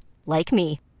role, like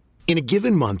me. In a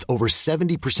given month, over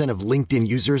 70% of LinkedIn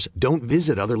users don't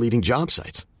visit other leading job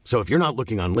sites. So if you're not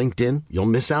looking on LinkedIn, you'll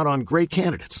miss out on great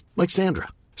candidates like Sandra.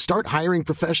 Start hiring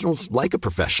professionals like a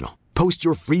professional. Post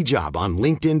your free job on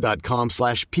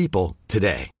linkedin.com/people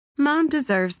today. Mom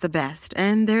deserves the best,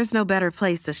 and there's no better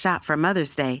place to shop for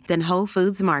Mother's Day than Whole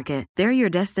Foods Market. They're your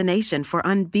destination for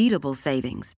unbeatable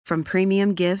savings, from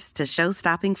premium gifts to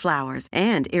show-stopping flowers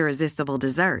and irresistible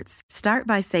desserts. Start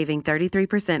by saving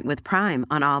 33% with Prime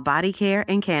on all body care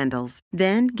and candles.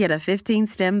 Then get a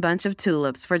 15-stem bunch of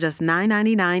tulips for just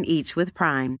 $9.99 each with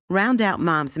Prime. Round out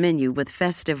Mom's menu with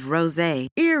festive rosé,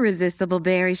 irresistible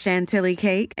berry chantilly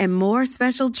cake, and more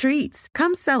special treats.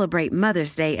 Come celebrate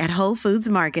Mother's Day at Whole Foods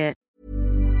Market.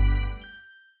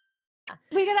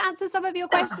 We're going to answer some of your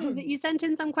questions. You sent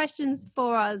in some questions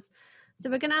for us, so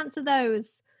we're going to answer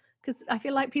those because I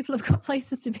feel like people have got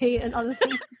places to be and other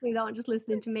things to do that aren't just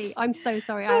listening to me. I'm so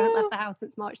sorry. I haven't left the house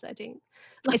since March 13th.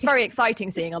 It's very exciting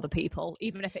seeing other people,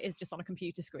 even if it is just on a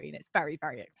computer screen. It's very,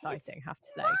 very exciting, I have to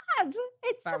say. Mad.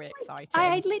 It's very just exciting.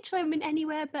 I literally haven't been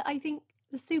anywhere but I think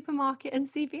the supermarket and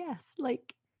CVS,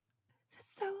 like, for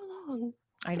so long.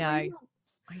 I know.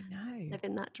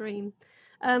 Living that dream.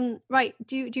 Right,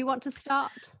 do you want to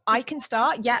start? I can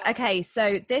start. Yeah. Okay.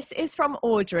 So this is from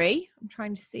Audrey. I'm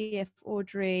trying to see if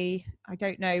Audrey, I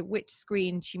don't know which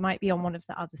screen. She might be on one of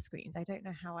the other screens. I don't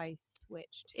know how I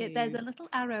switched. There's a little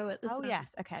arrow at the side. Oh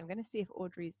yes. Okay. I'm going to see if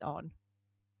Audrey's on.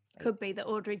 Could be that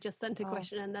Audrey just sent a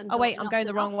question and then. Oh wait, I'm going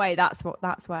the wrong way. That's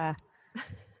where.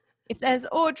 If there's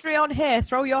Audrey on here,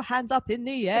 throw your hands up in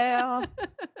the air.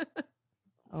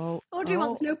 Audrey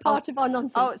wants no part of our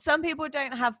nonsense. Oh, some people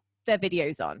don't have their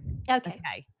videos on.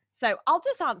 Okay. So I'll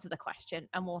just answer the question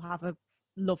and we'll have a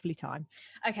lovely time.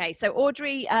 Okay. So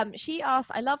Audrey, she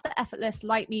asked, I love the effortless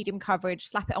light medium coverage,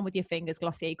 slap it on with your fingers,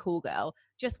 Glossier Cool Girl.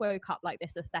 Just woke up like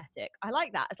this aesthetic. I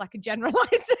like that. It's like a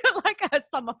generalized, like a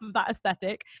sum up of that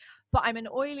aesthetic. But I'm an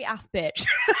oily ass bitch.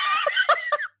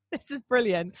 This is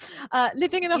brilliant.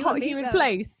 Living in a hot, humid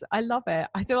place. I love it.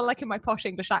 I feel like in my posh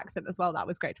English accent as well. That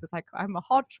was great. It was like, I'm a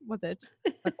hot,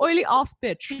 an oily ass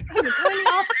bitch. I'm an oily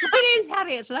ass. My name's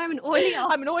Harriet and I'm an oily ass.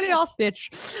 I'm an oily ass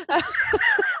bitch.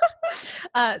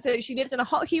 So she lives in a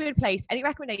hot, humid place. Any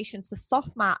recommendations for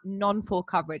soft matte, non-full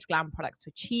coverage glam products to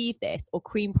achieve this, or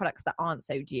cream products that aren't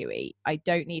so dewy? I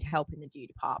don't need help in the dew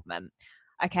department.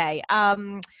 Okay.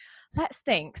 Let's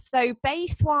think. So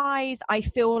base-wise, I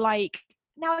feel like,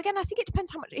 now, again, I think it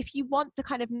depends how much, if you want the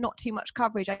kind of not too much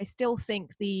coverage, I still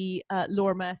think the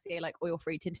Laura Mercier, like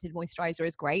oil-free tinted moisturizer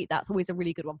is great. That's always a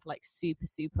really good one for like super,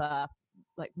 super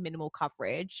like minimal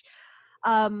coverage.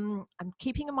 I'm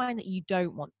keeping in mind that you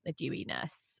don't want the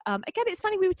dewiness. Again, it's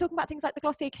funny, we were talking about things like the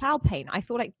Glossier Cloud Paint. I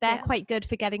feel like they're quite good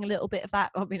for getting a little bit of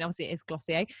that. I mean, obviously it is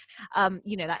Glossier.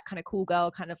 That kind of cool girl,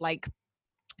 kind of like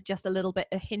just a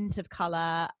hint of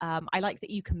color. I like that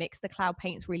you can mix the cloud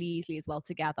paints really easily as well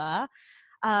together.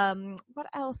 What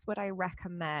else would I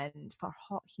recommend for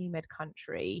hot, humid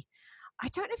country? I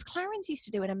don't know if Clarins used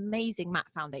to do an amazing matte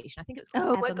foundation. I think it was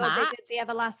called Evermatte. Oh my God, they did the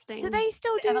Everlasting. Do they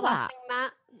still do Everlasting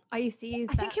matte? I used to use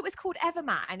that. I think it was called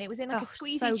Evermatte, and it was in like a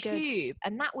squeezy tube,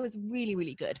 and that was really,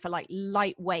 really good for like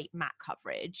lightweight matte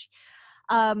coverage.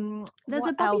 There's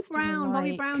a Bobbi Brown.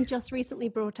 Bobbi Brown just recently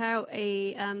brought out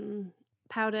a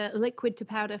liquid to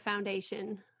powder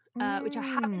foundation, which I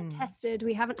haven't tested.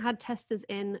 We haven't had testers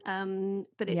in,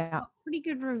 but it's got pretty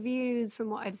good reviews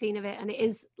from what I've seen of it, and it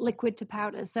is liquid to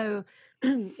powder, so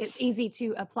it's easy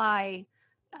to apply.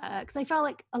 Because I felt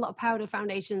like a lot of powder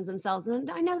foundations themselves,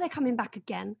 and I know they're coming back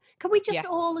again. Can we just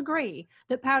all agree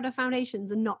that powder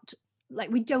foundations are not, like,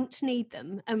 we don't need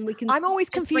them, and we can? I'm always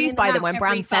confused by them when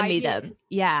brands send me them.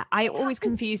 Yeah, I'm always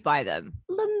confused by them.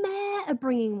 La Mer are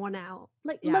bringing one out.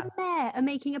 La Mer are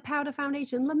making a powder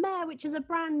foundation. La Mer, which is a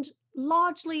brand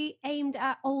largely aimed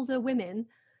at older women.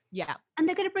 Yeah. And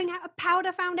they're going to bring out a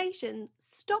powder foundation.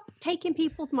 Stop taking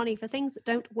people's money for things that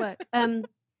don't work.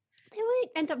 They might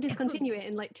end up discontinuing it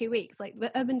in like 2 weeks. Like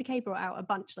the Urban Decay brought out a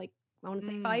bunch like I want to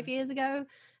say 5 years ago,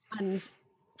 and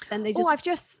then they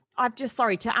just. I've just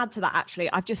sorry to add to that.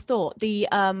 Actually, I've just thought the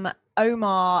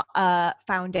Omar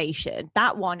foundation,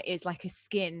 that one is like a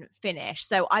skin finish.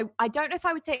 So I don't know if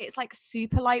I would say it's like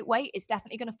super lightweight. It's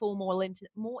definitely going to fall more into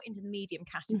the medium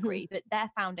category. But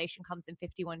their foundation comes in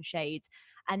 51 shades,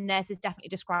 and theirs is definitely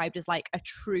described as like a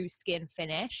true skin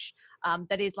finish.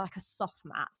 That is like a soft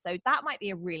matte. So that might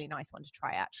be a really nice one to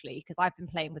try, actually, because I've been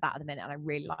playing with that at the minute and I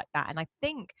really like that. And I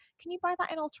think, can you buy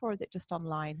that in Ulta, or is it just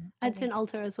online? It's in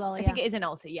Ulta as well. I think it is in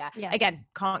Ulta, yeah. Again,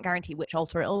 can't guarantee which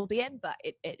Ulta it'll be in, but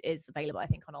it is available, I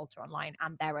think, on Ulta online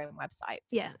and their own website.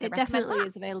 Yeah, it definitely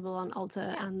is available on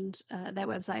Ulta and their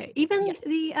website. Even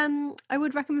the I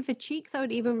would recommend for cheeks, I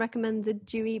would even recommend the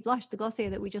Dewy blush, the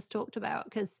Glossier that we just talked about,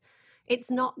 because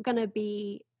it's not going to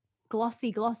be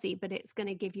glossy, but it's going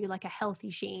to give you like a healthy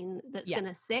sheen that's going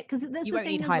to sit, because there's you the won't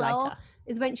thing need as highlighter. well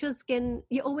is when your skin,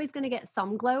 you're always going to get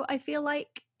some glow. I feel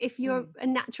like if you're a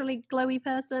naturally glowy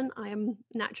person, I am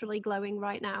naturally glowing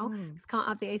right now because can't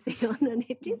have the AC on and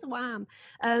it is wham.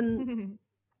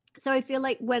 So I feel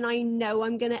like when I know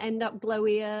I'm going to end up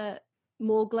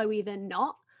more glowy than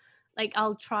not, like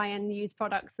I'll try and use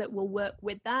products that will work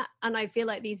with that. And I feel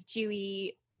like these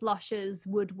dewy blushes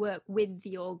would work with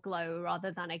your glow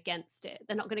rather than against it.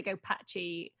 They're not going to go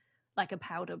patchy like a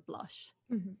powder blush,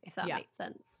 if that makes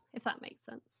sense.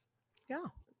 Yeah.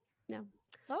 No.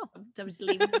 Oh, I'm just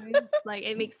leaving the room. Like,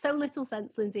 it makes so little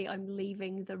sense, Lindsay. I'm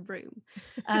leaving the room.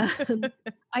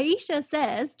 Aisha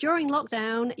says, during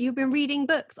lockdown, you've been reading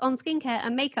books on skincare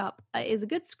and makeup. It is a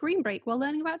good screen break while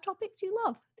learning about topics you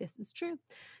love. This is true.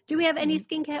 Do we have any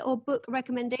skincare or book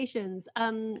recommendations?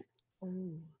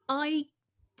 I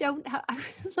don't have. I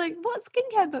was like, what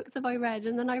skincare books have I read?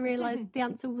 And then I realized the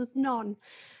answer was none,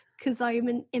 because I am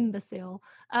an imbecile.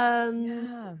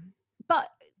 But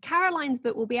Caroline's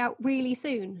book will be out really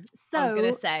soon. So I was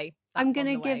going to say, I'm going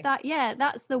to give that. Yeah,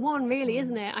 that's the one, really,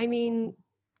 isn't it? I mean,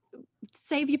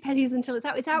 save your pennies until it's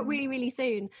out. It's out really, really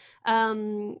soon.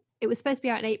 It was supposed to be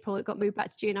out in April. It got moved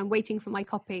back to June. I'm waiting for my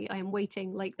copy. I am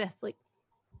waiting like this, like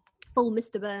full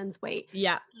Mr. Burns wait.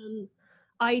 Yeah.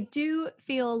 I do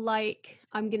feel like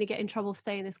I'm going to get in trouble for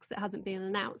saying this because it hasn't been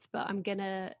announced, but I'm going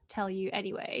to tell you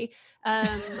anyway.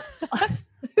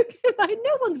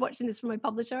 No one's watching this from my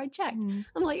publisher. I checked.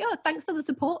 I'm like, oh, thanks for the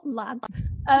support, lads.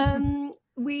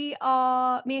 Me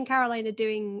and Caroline are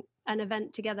doing an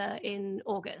event together in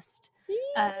August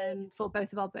for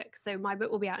both of our books. So my book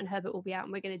will be out and her book will be out,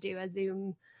 and we're going to do a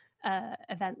Zoom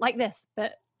event like this,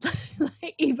 but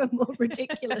like even more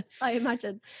ridiculous, I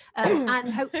imagine,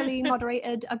 and hopefully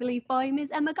moderated, I believe, by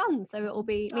Ms. Emma Gunn. So it will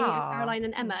be me and Caroline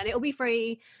and Emma, and it will be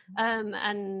free.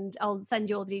 And I'll send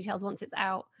you all the details once it's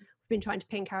out. We've been trying to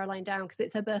pin Caroline down because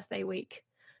it's her birthday week.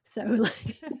 So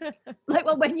like,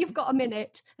 well, when you've got a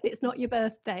minute and it's not your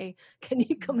birthday, can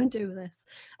you come and do this?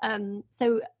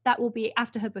 So that will be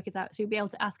after her book is out. So you'll be able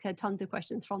to ask her tons of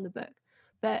questions from the book.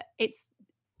 But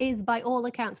is by all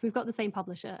accounts, we've got the same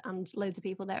publisher and loads of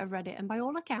people that have read it, and by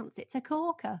all accounts it's a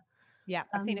corker. Yeah,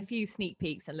 I've seen a few sneak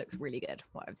peeks and looks really good,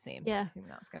 what I've seen. Yeah, I think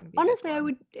that's going to be honestly, I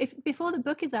would, if before the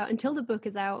book is out, until the book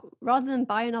is out, rather than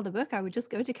buy another book, I would just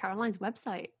go to Caroline's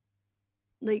website.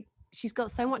 Like, she's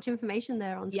got so much information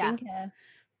there on skincare.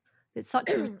 It's such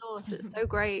a resource. It's so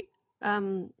great.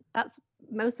 That's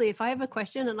mostly if I have a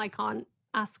question and I can't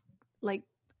ask like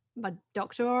my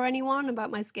doctor or anyone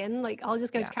about my skin, like I'll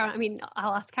just go to Caroline. I mean,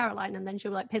 I'll ask Caroline and then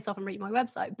she'll like piss off and read my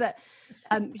website, but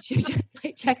she'll just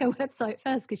like check her website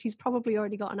first because she's probably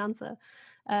already got an answer.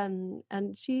 And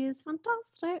she is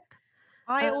fantastic.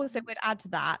 I also would add to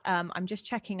that, I'm just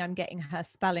checking I'm getting her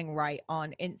spelling right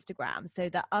on Instagram. So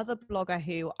the other blogger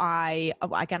who I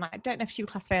don't know if she would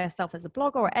classify herself as a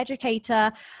blogger or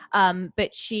educator,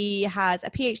 but she has a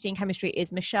PhD in chemistry,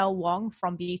 is Michelle Wong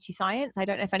from Beauty Science. I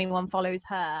don't know if anyone follows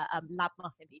her, Lab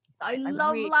Muffin Beauty Science. I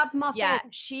love Lab Muffin. Yeah,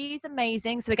 she's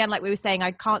amazing. So again, like we were saying,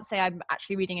 I can't say I'm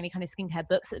actually reading any kind of skincare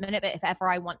books at the minute, but if ever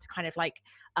I want to kind of like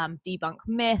debunk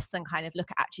myths and kind of look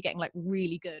at actually getting like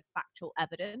really good factual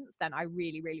evidence, then I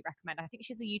really recommend. I think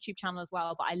she has a YouTube channel as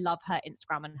well, but I love her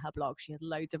Instagram and her blog. She has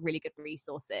loads of really good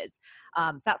resources.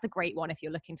 So that's a great one if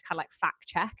you're looking to kind of like fact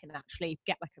check and actually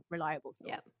get like a reliable source.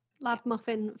 Yep. Lab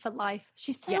Muffin for life.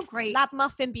 She's so great. Lab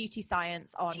Muffin Beauty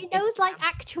Science on She knows Instagram. Like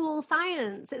actual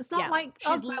science. It's not like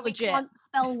she's we legit. can't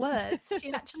spell words.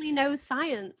 She actually knows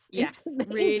science. Yes,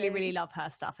 really love her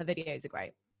stuff. Her videos are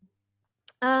great.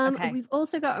 We've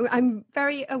also got, I'm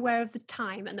very aware of the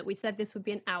time and that we said this would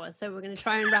be an hour, so we're going to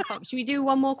try and wrap up. Should we do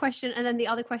one more question and then the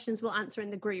other questions we'll answer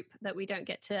in the group that we don't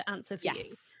get to answer for you?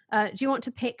 Do you want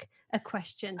to pick a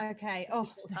question? Okay. Oh,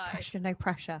 no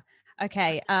pressure.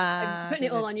 Okay. I'm putting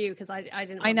it all on you because I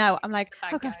didn't. I know. I'm like,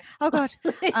 oh god, oh god.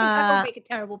 I will make a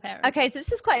terrible parent. Okay, so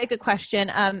this is quite a good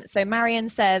question. So Marion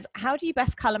says, how do you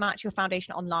best color match your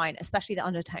foundation online, especially the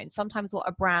undertones? Sometimes what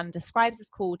a brand describes as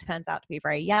cool turns out to be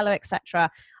very yellow, etc.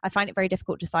 I find it very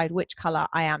difficult to decide which color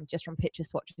I am just from picture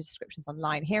swatches, descriptions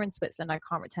online. Here in Switzerland, I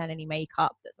can't return any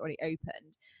makeup that's already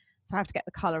opened. So I have to get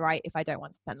the color right if I don't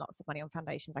want to spend lots of money on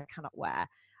foundations I cannot wear.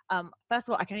 First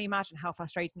of all, I can only imagine how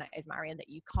frustrating that is, Marion, that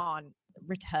you can't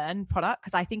return product.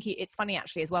 Because I think it's funny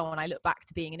actually as well, when I look back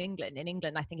to being in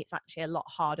England, I think it's actually a lot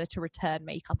harder to return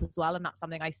makeup as well. And that's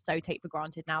something I so take for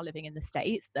granted now living in the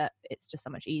States, that it's just so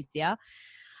much easier.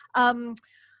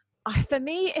 For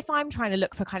me, if I'm trying to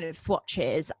look for kind of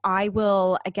swatches, I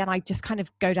just kind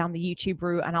of go down the YouTube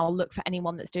route and I'll look for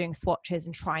anyone that's doing swatches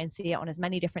and try and see it on as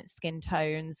many different skin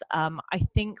tones. I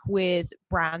think with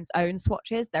brands' own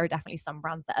swatches, there are definitely some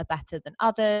brands that are better than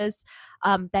others.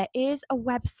 There is a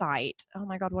website. Oh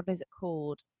my God, what is it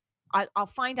called? I'll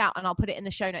find out and I'll put it in the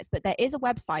show notes, but there is a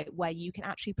website where you can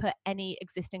actually put any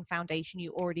existing foundation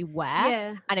you already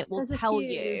wear and it will tell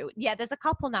you. Yeah, there's a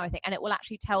couple now, I think, and it will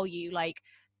actually tell you like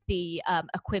the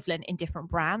equivalent in different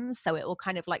brands, so it will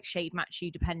kind of like shade match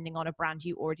you depending on a brand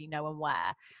you already know and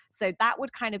wear. So that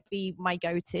would kind of be my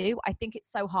go-to. I think it's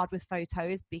so hard with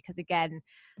photos because, again,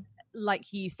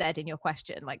 like you said in your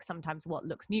question, like sometimes what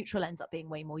looks neutral ends up being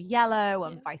way more yellow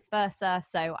and vice versa.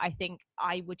 So I think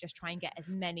I would just try and get as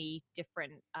many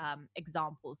different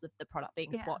examples of the product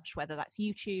being swatched, whether that's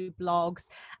YouTube, blogs,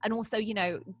 and also, you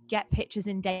know, get pictures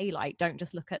in daylight. Don't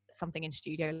just look at something in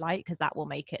studio light, because that will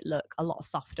make it look a lot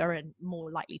softer and more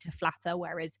likely to flatter,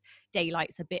 whereas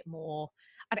daylight's a bit more.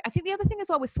 I think the other thing as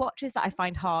well with swatches that I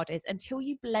find hard is until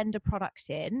you blend a product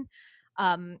in,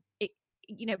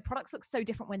 you know, products look so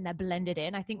different when they're blended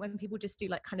in. I think when people just do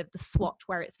like kind of the swatch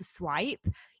where it's the swipe,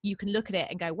 you can look at it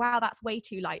and go, wow, that's way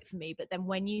too light for me. But then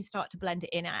when you start to blend it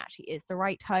in, it actually is the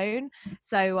right tone.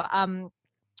 So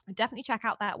definitely check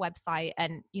out that website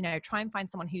and, you know, try and find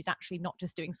someone who's actually not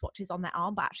just doing swatches on their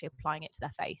arm, but actually applying it to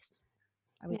their face,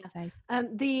 I would say.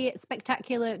 The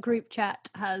Spectacular group chat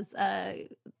has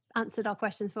answered our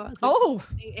questions for us.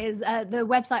 Is the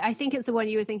website, I think it's the one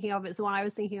you were thinking of, it's the one I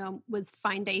was thinking of, was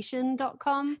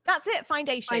Findation.com. That's it,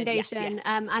 Findation. Yes.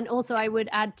 And also I would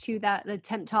add to that the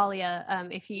Temptalia.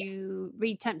 If you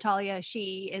read Temptalia,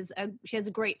 she has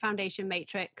a great foundation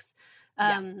matrix,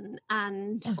 and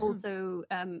also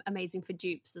amazing for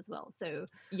dupes as well. So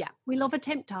we love a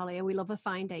Temptalia, we love a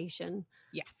Findation.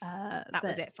 That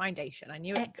was it, Findation. I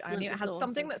knew it had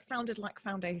something that sounded like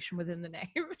foundation within the name.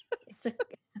 It's a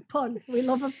pun. We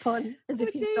love a pun, as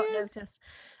if you've not noticed.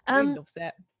 Loves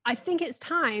it. I think it's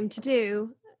time to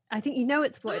do. I think you know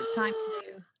it's what it's time to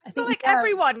do. I think like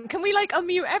everyone. Can we like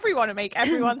unmute everyone and make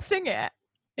everyone sing it?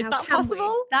 Is that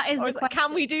possible? That is the question.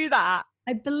 Can we do that?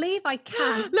 I believe I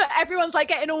can. Look, everyone's like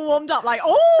getting all warmed up, like,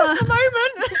 oh, it's the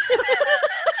moment.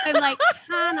 I'm like,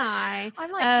 can I?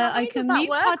 I'm like, I can mute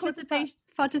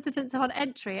participants on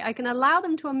entry. I can allow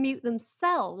them to unmute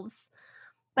themselves.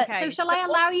 But so shall I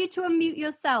allow you to unmute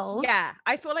yourself? Yeah,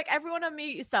 I feel like everyone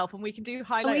unmute yourself and we can do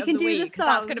highlight of the week.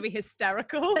 That's going to be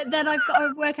hysterical. But then I've got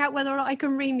to work out whether or not I can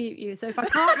remute you. So if I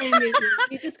can't remute you,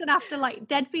 you're just going to have to like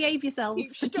dead behave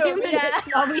yourselves for 2 minutes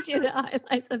while we do the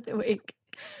highlights of the week.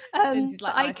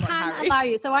 Like, I can allow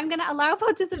you. So I'm going to allow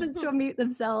participants to unmute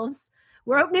themselves.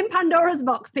 We're opening Pandora's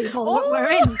box, people.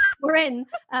 Oh! We're in.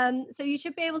 So you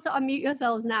should be able to unmute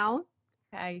yourselves now.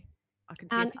 Okay. I can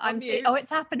see and I'm seeing, it's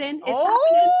happening.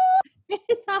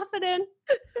 It's happening.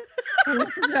 Oh,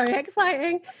 this is very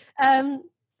exciting.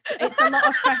 It's a lot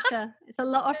of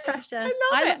pressure.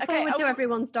 I look forward to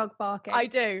everyone's dog barking. I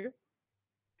do.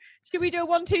 Should we do a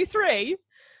 1, 2, 3?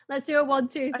 Let's do a 1,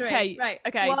 2, 3. Okay. Right.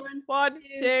 Okay. 1,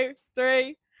 2,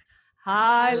 3.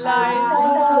 Highlights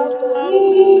of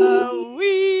the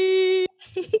week.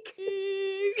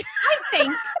 I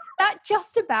think that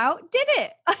just about did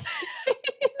it. Love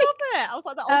it. I was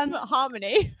like the ultimate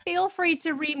harmony. Feel free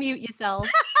to remute yourself.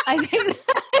 I think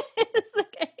that is the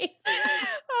case.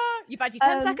 You've had your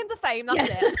 10 seconds of fame. That's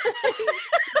it.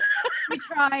 We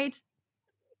tried.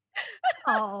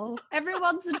 Oh,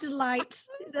 everyone's a delight.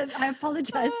 I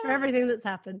apologize for everything that's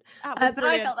happened. But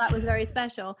I felt that was very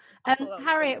special.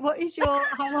 Harriet, what is your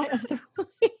highlight of the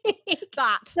week?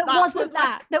 That wasn't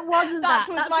that. That was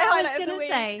my highlight of the week.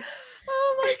 Say.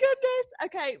 Oh my goodness.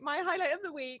 Okay, my highlight of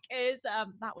the week is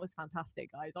that was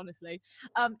fantastic, guys, honestly.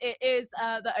 It is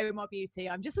the Omar Beauty.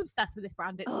 I'm just obsessed with this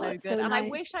brand. It's so good. So and nice. I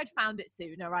wish I'd found it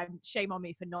sooner. Shame on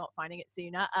me for not finding it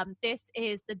sooner. This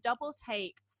is the Double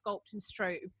Take Sculpt and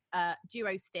Strobe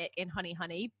duo stick in Honey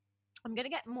Honey. I'm going to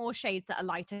get more shades that are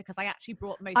lighter because I actually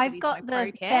brought most of I've these got in my pro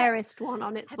the kit. fairest one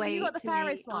on its Have way. you got the to me.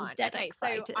 fairest I'm one? dead Okay,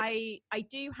 excited. so I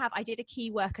did a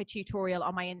key worker tutorial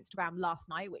on my Instagram last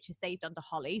night, which is saved under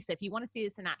Holly. So if you want to see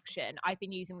this in action, I've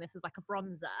been using this as like a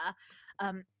bronzer.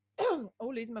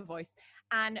 Losing my voice.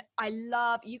 And I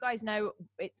love, you guys know,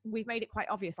 we've made it quite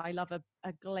obvious. I love a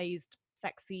glazed,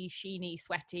 sexy, sheeny,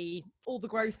 sweaty, all the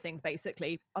gross things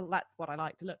basically. Oh, that's what I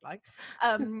like to look like.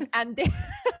 And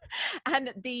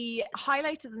the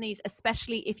highlighters in these,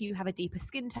 especially if you have a deeper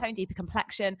skin tone, deeper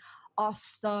complexion, are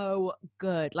so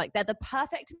good. Like they're the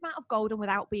perfect amount of golden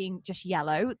without being just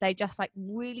yellow. They're just like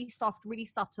really soft, really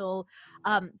subtle.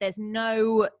 There's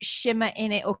no shimmer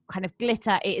in it or kind of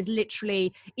glitter. It is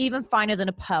literally even finer than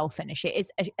a pearl finish. It is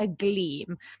a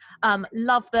gleam.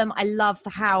 Love them. I love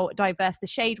how diverse the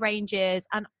shade range is.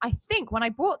 And I think when I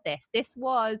bought this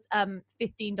was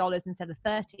 $15 instead of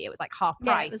 $30. It was like half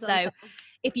price. So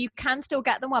if you can still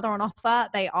get them while they're on offer,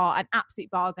 they are an absolute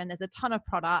bargain. There's a ton of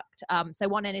product. So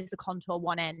one end is a contour,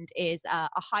 one end is a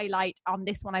highlight. On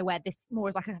this one, I wear this more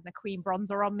as like a cream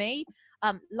bronzer on me.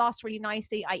 Lasts really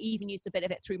nicely. I even used a bit of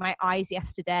it through my eyes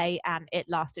yesterday and it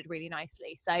lasted really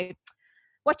nicely. So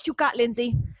what you got,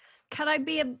 Lindsay? Can I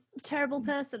be a terrible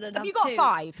person? Have you got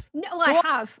 5? No, I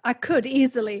have. I could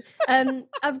easily.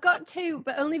 I've got 2,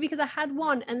 but only because I had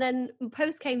one, and then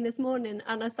post came this morning,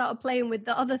 and I started playing with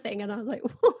the other thing, and I was like,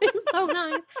 "Oh, it's so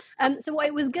nice." So what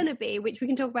it was gonna be, which we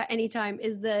can talk about anytime,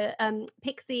 is the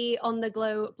Pixi On The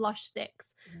Glow blush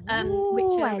sticks, which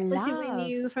are relatively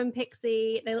new from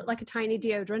Pixi. They look like a tiny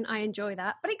deodorant. I enjoy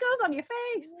that, but it goes on your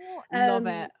face. Love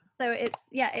it. So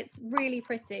it's really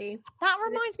pretty. That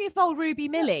reminds me of old Ruby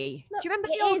Millie. Look, do you remember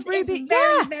the it old is, Ruby? It's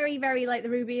very, very, very like the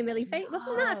Ruby and Millie face.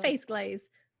 Wasn't that a face glaze?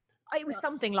 It was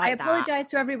something like that. I apologize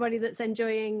to everybody that's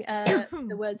enjoying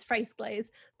the words face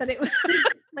glaze, but it was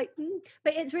like,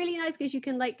 but it's really nice because you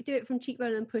can like do it from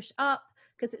cheekbone and push up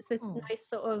because it's this nice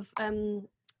sort of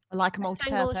like a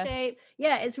multi-purpose shape.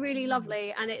 Yeah, it's really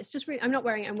lovely, and it's just really. I'm not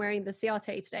wearing it. I'm wearing the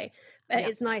Ciate today, but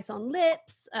it's nice on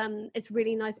lips. It's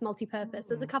really nice multi-purpose.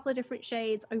 There's a couple of different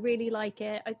shades. I really like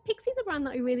it. Pixie's a brand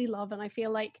that I really love, and I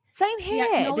feel like same here.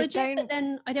 Acknowledge it, but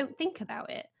then I don't think about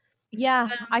it. Yeah,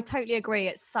 I totally agree.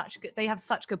 It's such good. They have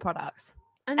such good products.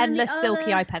 And Endless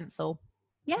silky eye pencil.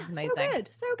 Yeah, amazing.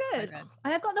 So good.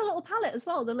 I have got the little palette as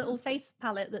well, the little face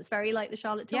palette that's very like the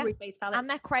Charlotte Tilbury face palette. And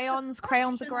their crayons.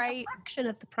 Crayons are great. A fraction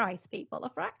of the price, people. A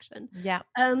fraction. Yeah.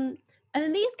 And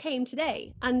then these came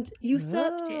today and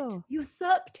usurped it.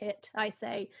 Usurped it, I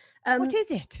say. What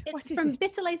is it? It's from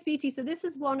Bitter Lace Beauty. So this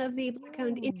is one of the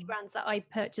black-owned indie brands that I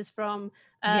purchased from.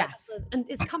 Yes. And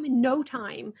it's come in no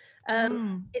time.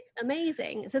 It's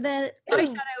amazing. So they're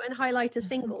eyeshadow and highlighter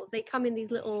singles. They come in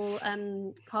these little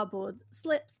cardboard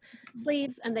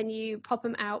sleeves, and then you pop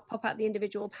out the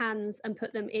individual pans and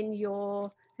put them in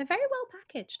your... They're very well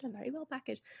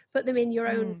packaged. Put them in your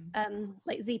own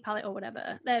like Z palette or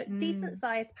whatever. They're decent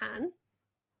sized pan.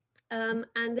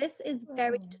 And this is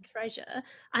buried treasure.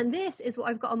 And this is what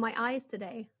I've got on my eyes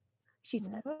today, she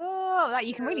said. Oh, like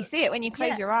you can really see it when you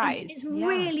close your eyes. It's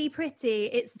really pretty.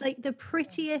 It's like the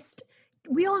prettiest.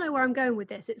 We all know where I'm going with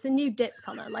this. It's a nude dip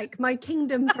color, like my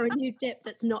kingdom for a nude dip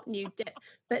that's not nude dip.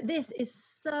 But this is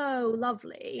so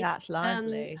lovely. That's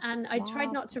lovely. And I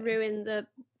tried not to ruin the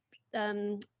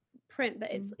print,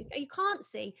 but it's you can't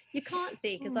see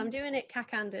because I'm doing it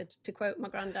cack-handed, to quote my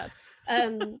granddad.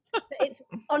 But it's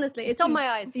honestly, it's on my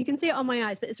eyes, so you can see it on my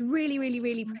eyes, but it's really, really,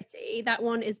 really pretty. That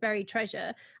one is very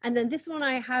treasure, and then this one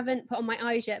I haven't put on my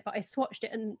eyes yet, but I swatched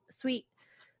it, and sweet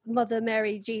Mother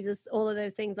Mary, Jesus, all of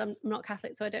those things. I'm not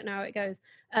Catholic, so I don't know how it goes.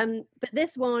 But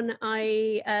this one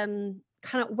I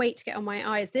cannot wait to get on my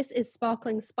eyes. This is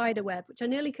Sparkling Spider Web, which I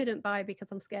nearly couldn't buy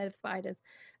because I'm scared of spiders.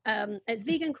 It's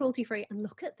vegan, cruelty free, and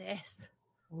look at this.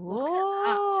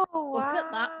 Look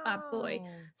at that bad boy.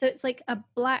 So it's like a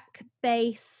black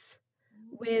base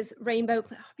with rainbow.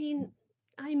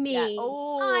 I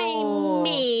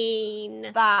mean,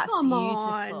 that's come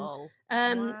beautiful.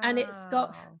 And it's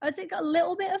got a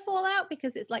little bit of fallout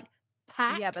because it's like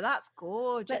packed. Yeah, but that's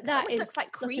gorgeous. But that looks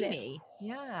like creamy.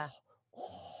 Yeah.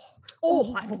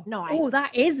 Oh, that's nice. Oh,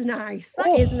 that is nice.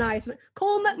 That is nice.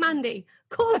 Call McMandy.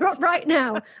 Call her up right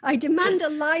now. I demand a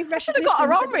live recognition. I should have got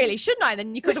her on, really, shouldn't I?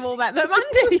 Then you could have all met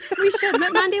McMandy. We should.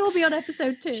 McMandy will be on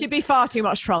episode 2. She'd be far too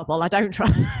much trouble. I don't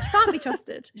trust. She can't be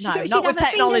trusted. No, not with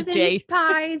technology.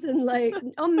 Pies and like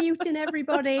unmuting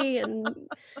everybody and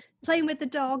playing with the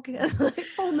dog, like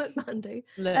full McMandy.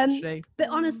 Literally. But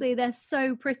honestly, they're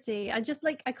so pretty. I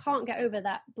can't get over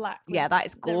that black. Yeah, that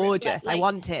is gorgeous. I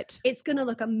want it. It's gonna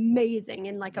look amazing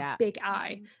in like a big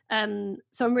eye.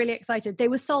 So I'm really excited. They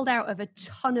were sold out of a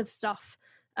ton of stuff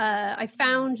I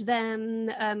found them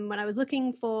when I was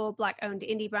looking for Black-owned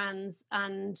indie brands,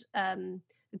 and a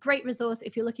great resource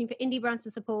if you're looking for indie brands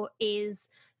to support is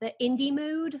the Indie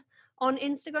Mood on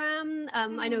Instagram.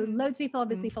 I know loads of people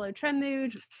obviously follow Trend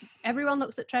Mood. Everyone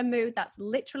looks at Trend Mood. That's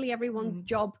literally everyone's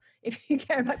job if you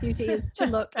care about beauty, is to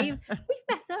look. We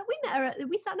met her.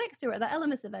 We sat next to her at that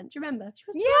Elemis event. Do you remember? She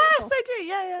was Yes, I do.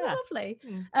 Yeah. lovely.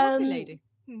 Lovely lady.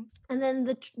 And then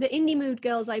the Indie Mood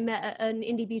girls I met at an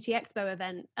Indie Beauty Expo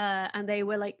event, and they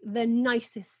were like the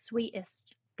nicest,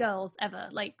 sweetest girls ever,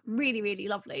 like really, really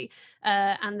lovely.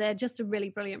 And they're just a really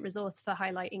brilliant resource for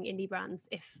highlighting indie brands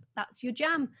if that's your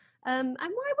jam. And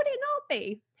why would it not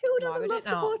be? Who doesn't love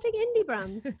supporting indie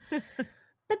brands?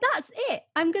 But that's it.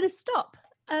 I'm going to stop.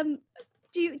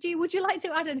 Would you like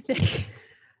to add anything?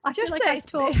 I feel like I've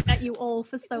talked at you all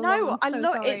for so long.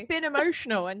 No, it's been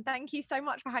emotional, and thank you so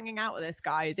much for hanging out with us,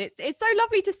 guys. It's so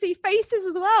lovely to see faces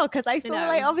as well, because I feel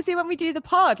like obviously when we do the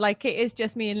pod, like it is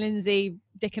just me and Lindsay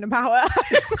dicking about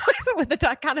with the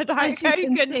can of Diet Coke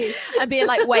and being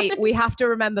like, wait, we have to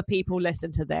remember people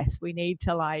listen to this. We need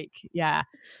to So and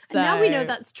now we know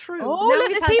that's true. Oh,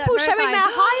 look, there's people showing their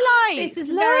highlights. This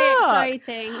is very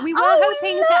exciting. We were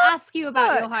hoping to ask you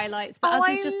about your highlights, but as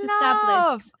we've just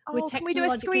established, can we do a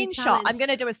screenshot? I'm going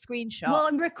to do a screenshot. Well,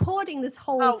 I'm recording this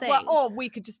whole thing. Or we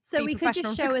could just show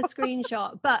a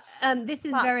screenshot. But this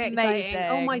is very exciting.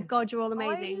 Oh my God, you're all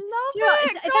amazing. I love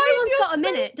it. If everyone's got a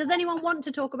minute, does anyone want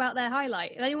to talk about their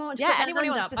highlight? If anyone wants to put their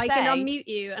hand up, I can unmute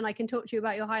you and I can talk to you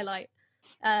about your highlight.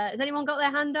 Has anyone got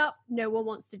their hand up? No one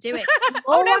wants to do it.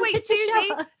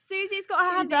 Susie's got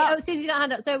her hand up. Oh, Susie's got her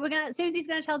hand up. So Susie's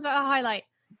gonna tell us about her highlight.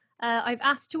 I've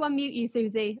asked to unmute you,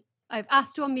 Susie. I've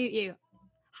asked to unmute you.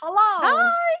 Hello.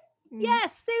 Hi.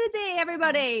 Yes, Susie,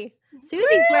 everybody.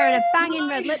 Susie's wearing a banging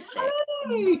red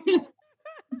lipstick.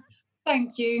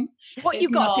 Thank you. What you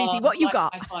got, Susie? What you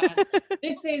got?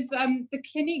 This is the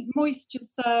Clinique Moisture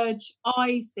Surge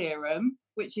Eye Serum,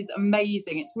 which is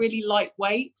amazing. It's really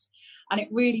lightweight and it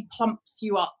really plumps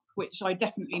you up, which I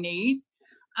definitely need.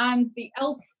 And the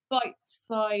Elf Bite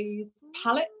Size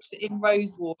Palette in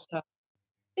Rose Water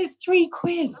is £3.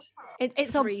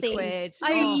 It's obscene. £3.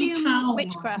 I assume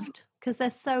witchcraft, because they're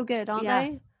so good, aren't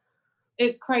they?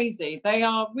 It's crazy. They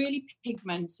are really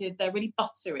pigmented. They're really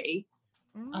buttery.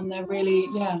 And they're really,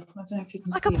 I don't know if you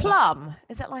can like see a plum. That.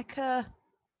 Is it like a?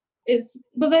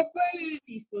 They're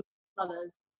rosy sort of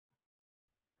colours.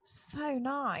 So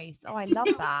nice. Oh, I love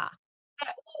that.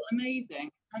 They're all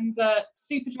amazing. And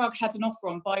Superdrug had an offer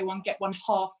on buy one get one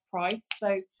half price.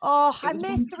 So I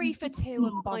missed 3 for 2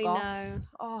 and bug offs.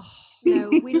 Oh no,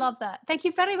 we love that. Thank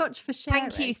you very much for sharing.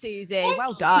 Thank you, Susie.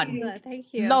 Well done.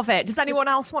 Thank you. Love it. Does anyone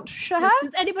else want to share?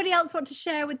 Does anybody else want to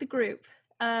share with the group?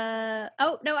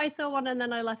 Oh no, I saw one and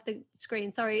then I left the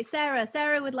screen. Sorry,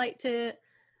 Sarah would like to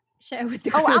share with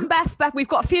the group. And Beth, we've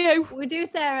got a few. We'll do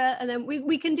Sarah and then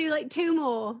we can do like 2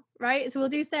 more, right? So we'll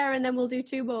do Sarah and then we'll do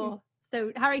 2 more.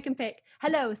 So Harry can pick.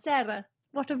 Hello, Sarah,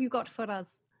 what have you got for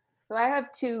us? So I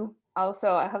have 2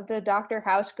 also. I have the Dr.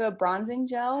 Hauschka bronzing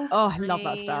gel. Oh, I love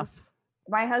that stuff.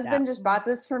 My husband just bought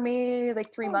this for me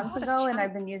like 3 months ago and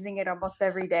I've been using it almost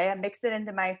every day. I mixed it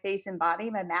into my face and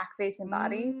body, my MAC face and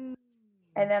body.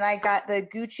 And then I got the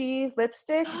Gucci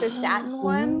lipstick, the satin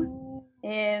one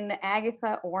in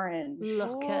Agatha Orange.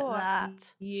 Look at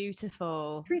that.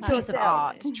 Beautiful. Treat piece of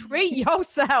art. Treat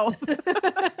yourself.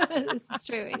 This is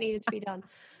true. It needed to be done.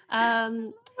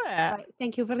 Right,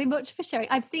 thank you very much for sharing.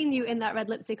 I've seen you in that red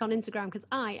lipstick on Instagram because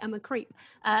I am a creep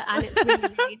and it's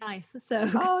really, really nice. So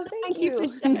thank you for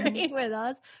sharing with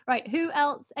us. Right, who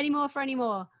else? Any more for any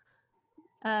more?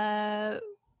 Beth,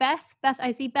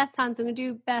 I see Beth's hand, so I'm going to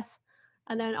do Beth.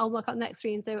 And then I'll work on the next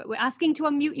screen. So we're asking to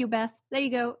unmute you, Beth. There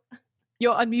you go.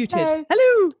 You're unmuted.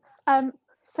 Hello.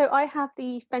 So I have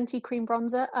the Fenty Cream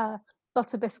Bronzer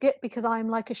Butter Biscuit because I'm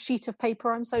like a sheet of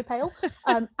paper. I'm so pale.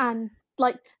 And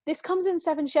like this comes in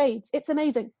 7 shades. It's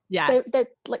amazing. Yeah. There's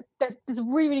a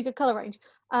really, really good color range.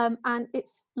 And it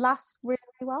lasts really,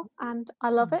 really well. And I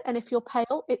love it. And if you're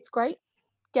pale, it's great.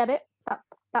 Get it.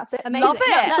 That's it. Amazing. Love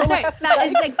it. That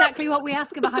is exactly what we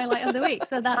ask of a highlight of the week.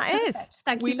 So that is.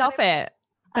 Thank you. We love it.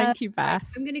 Thank you,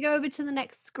 Beth. I'm going to go over to the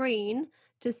next screen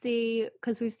to see,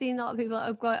 because we've seen a lot of people that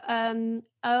have got,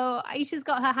 Aisha's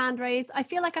got her hand raised. I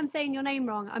feel like I'm saying your name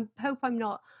wrong. I hope I'm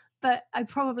not, but I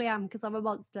probably am because I'm a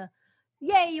monster.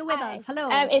 Yay, you're with us. Hello.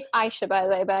 It's Aisha, by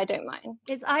the way, but I don't mind.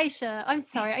 It's Aisha. I'm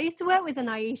sorry. I used to work with an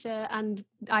Aisha and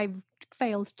I've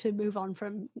failed to move on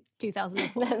from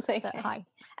 2004. That's okay. Hi.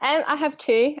 I have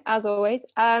 2, as always.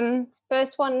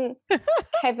 First one,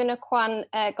 Kevyn Aucoin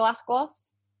Glass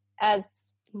Gloss.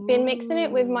 Has been mixing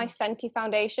it with my Fenty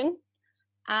foundation.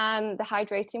 and the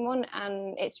hydrating one,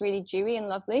 and it's really dewy and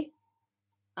lovely.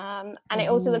 And it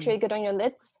also looks really good on your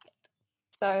lids.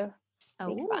 So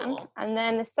big fan. And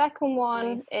then the second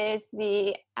one is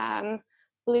the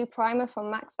blue primer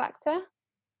from Max Factor.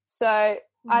 So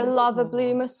I love a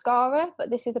blue mascara,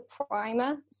 but this is a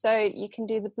primer. So you can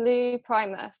do the blue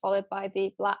primer followed by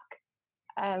the black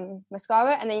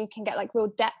mascara, and then you can get like real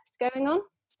depth going on.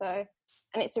 So,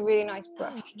 and it's a really nice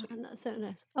brush. Man, that's so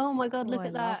nice. Oh my God, look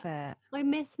at that. Love it. I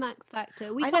miss Max Factor.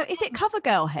 I know. Is it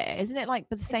CoverGirl here? Isn't it like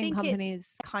the same company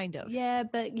as kind of? Yeah,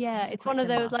 but yeah, it's one of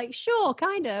those like, sure,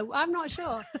 kind of. I'm not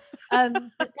sure.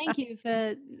 But thank you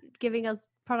for giving us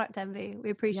product envy. We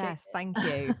appreciate it. Yes, thank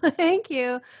you. Thank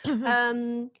you.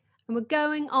 And we're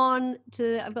going on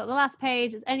to, I've got the last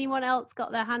page. Has anyone else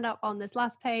got their hand up on this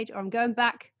last page? Or I'm going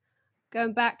back.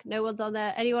 No one's on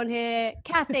there. Anyone here?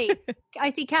 Kathy.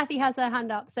 I see Kathy has her hand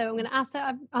up. So I'm going to ask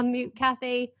her, unmute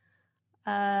Kathy.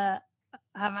 There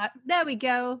we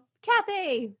go.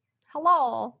 Kathy.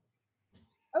 Hello.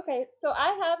 Okay, so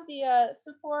I have the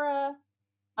Sephora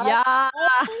Yeah.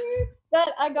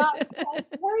 that I got.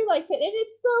 Harry likes it, and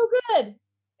it's so good.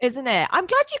 Isn't it? I'm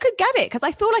glad you could get it because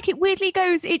I feel like it weirdly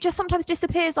goes, it just sometimes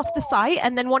disappears off the site,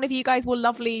 and then one of you guys will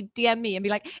lovely DM me and be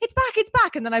like, it's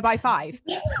back, and then I buy 5.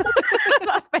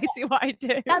 That's basically what I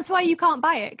do. That's why you can't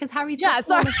buy it, because Harry's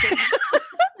sorry.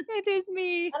 It is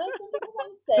me. And I think it was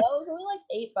on sale. It was only like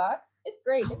 $8. It's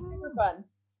great. It's super fun.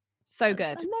 So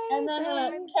good. And then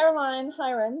Caroline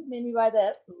Hirons made me buy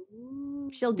this.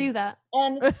 She'll do that.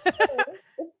 And the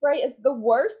spray is the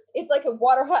worst. It's like a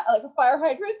like a fire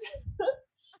hydrant.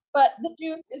 But the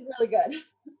juice is really good.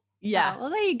 Yeah. Well,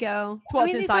 there you go. It's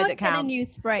what's inside that counts. A new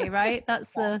spray, right?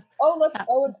 That's the. Oh, look.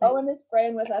 Owen is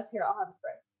spraying with us here. I'll have a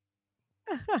spray.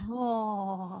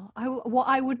 What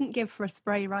I wouldn't give for a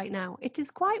spray right now. It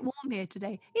is quite warm here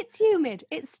today. It's humid.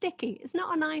 It's sticky. It's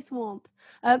not a nice warmth.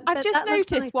 I've just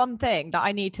noticed one thing that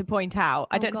I need to point out.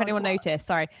 I don't know if anyone noticed.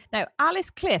 Sorry. No, Alice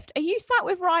Clift, are you sat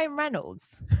with Ryan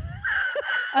Reynolds?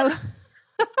 Oh.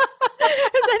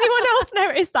 Has anyone else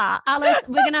noticed that? Alice,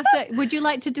 we're gonna have to. Would you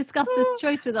like to discuss this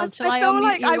choice with us? Shall I feel unmute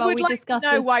like you I while would we like discuss to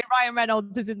know this? why Ryan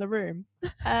Reynolds is in the room.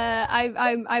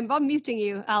 I'm unmuting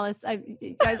you, Alice. I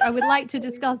would like to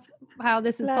discuss how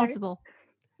this is possible.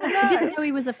 I didn't know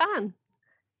he was a fan.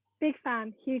 Big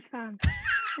fan, huge fan.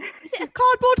 Is it a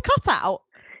cardboard cutout?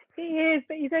 He is,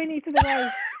 but he's only to the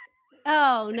waist.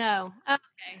 Oh no.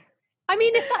 Okay. I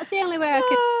mean, if that's the only way I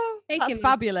could take him, that's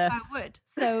fabulous. I would.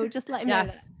 So just let him know.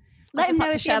 Yes. Let him know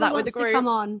if he share ever that with wants the to group. come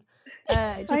on.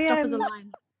 Just drop us a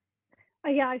line.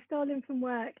 Yeah, I stole him from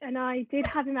work, and I did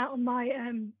have him out on my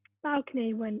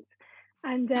balcony once.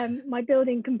 And my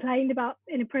building complained about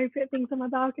inappropriate things on my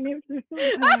balcony, which was sort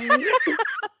of hilarious.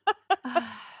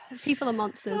 People are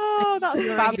monsters. Oh, that's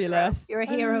fabulous. You're a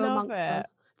hero amongst us.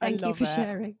 Thank you for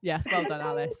sharing. Yes, well done,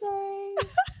 Alice.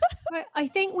 Right, I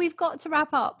think we've got to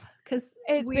wrap up because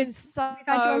we've had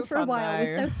you on for a while.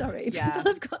 We're so sorry. Yeah.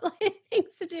 People have got like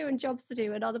things to do and jobs to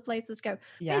do and other places to go.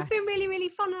 Yes. But it's been really, really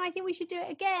fun, and I think we should do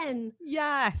it again.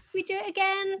 Yes. We do it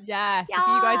again. Yes. If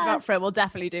you guys are up for it, we'll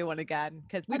definitely do one again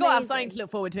because we've got to have something to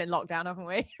look forward to in lockdown, haven't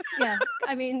we? Yeah.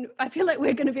 I mean, I feel like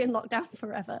we're going to be in lockdown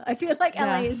forever. I feel like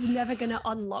LA is never going to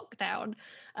unlock down.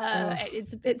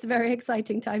 It's a very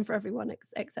exciting time for everyone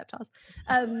except us.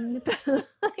 But,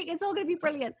 it's all going to be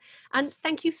brilliant. And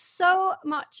thank you so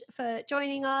much for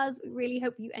joining us. We really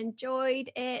hope you enjoyed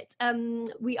it.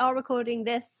 We are recording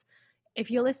this.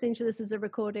 If you're listening to this as a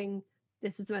recording,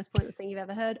 this is the most pointless thing you've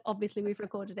ever heard. Obviously, we've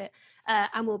recorded it,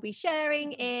 and we'll be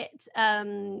sharing it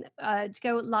to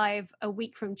go live a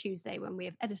week from Tuesday when we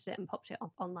have edited it and popped it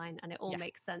up online, and it all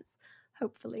makes sense.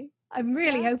 Hopefully, I'm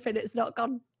really hoping it's not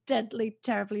gone deadly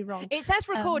terribly wrong. It says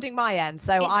recording my end,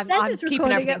 so I'm it's keeping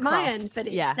recording everything at my crossed. end, but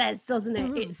it says, doesn't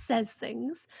it? It says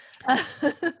things. But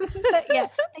yeah,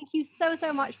 thank you so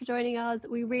much for joining us.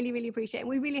 We really, really appreciate it. And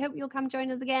we really hope you'll come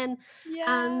join us again.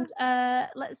 And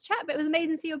let's chat. But it was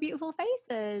amazing to see your beautiful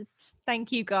faces.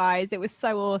 Thank you, guys. It was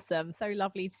so awesome. So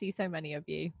lovely to see so many of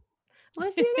you.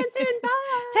 We'll see you again soon.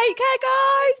 Bye. Take care,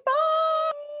 guys.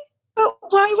 Bye. But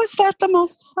why was that the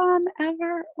most fun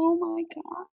ever? Oh my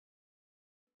God.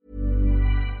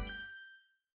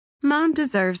 Mom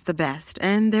deserves the best,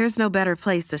 and there's no better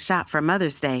place to shop for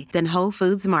Mother's Day than Whole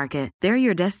Foods Market. They're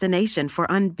your destination for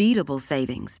unbeatable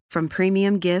savings, from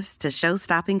premium gifts to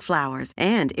show-stopping flowers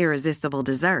and irresistible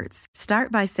desserts.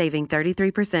 Start by saving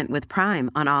 33% with Prime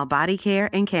on all body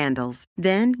care and candles.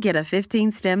 Then get a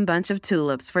 15-stem bunch of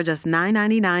tulips for just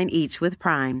 $9.99 each with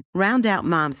Prime. Round out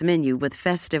Mom's menu with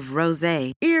festive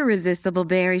rosé, irresistible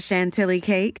berry chantilly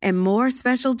cake, and more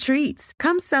special treats.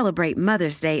 Come celebrate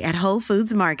Mother's Day at Whole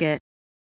Foods Market.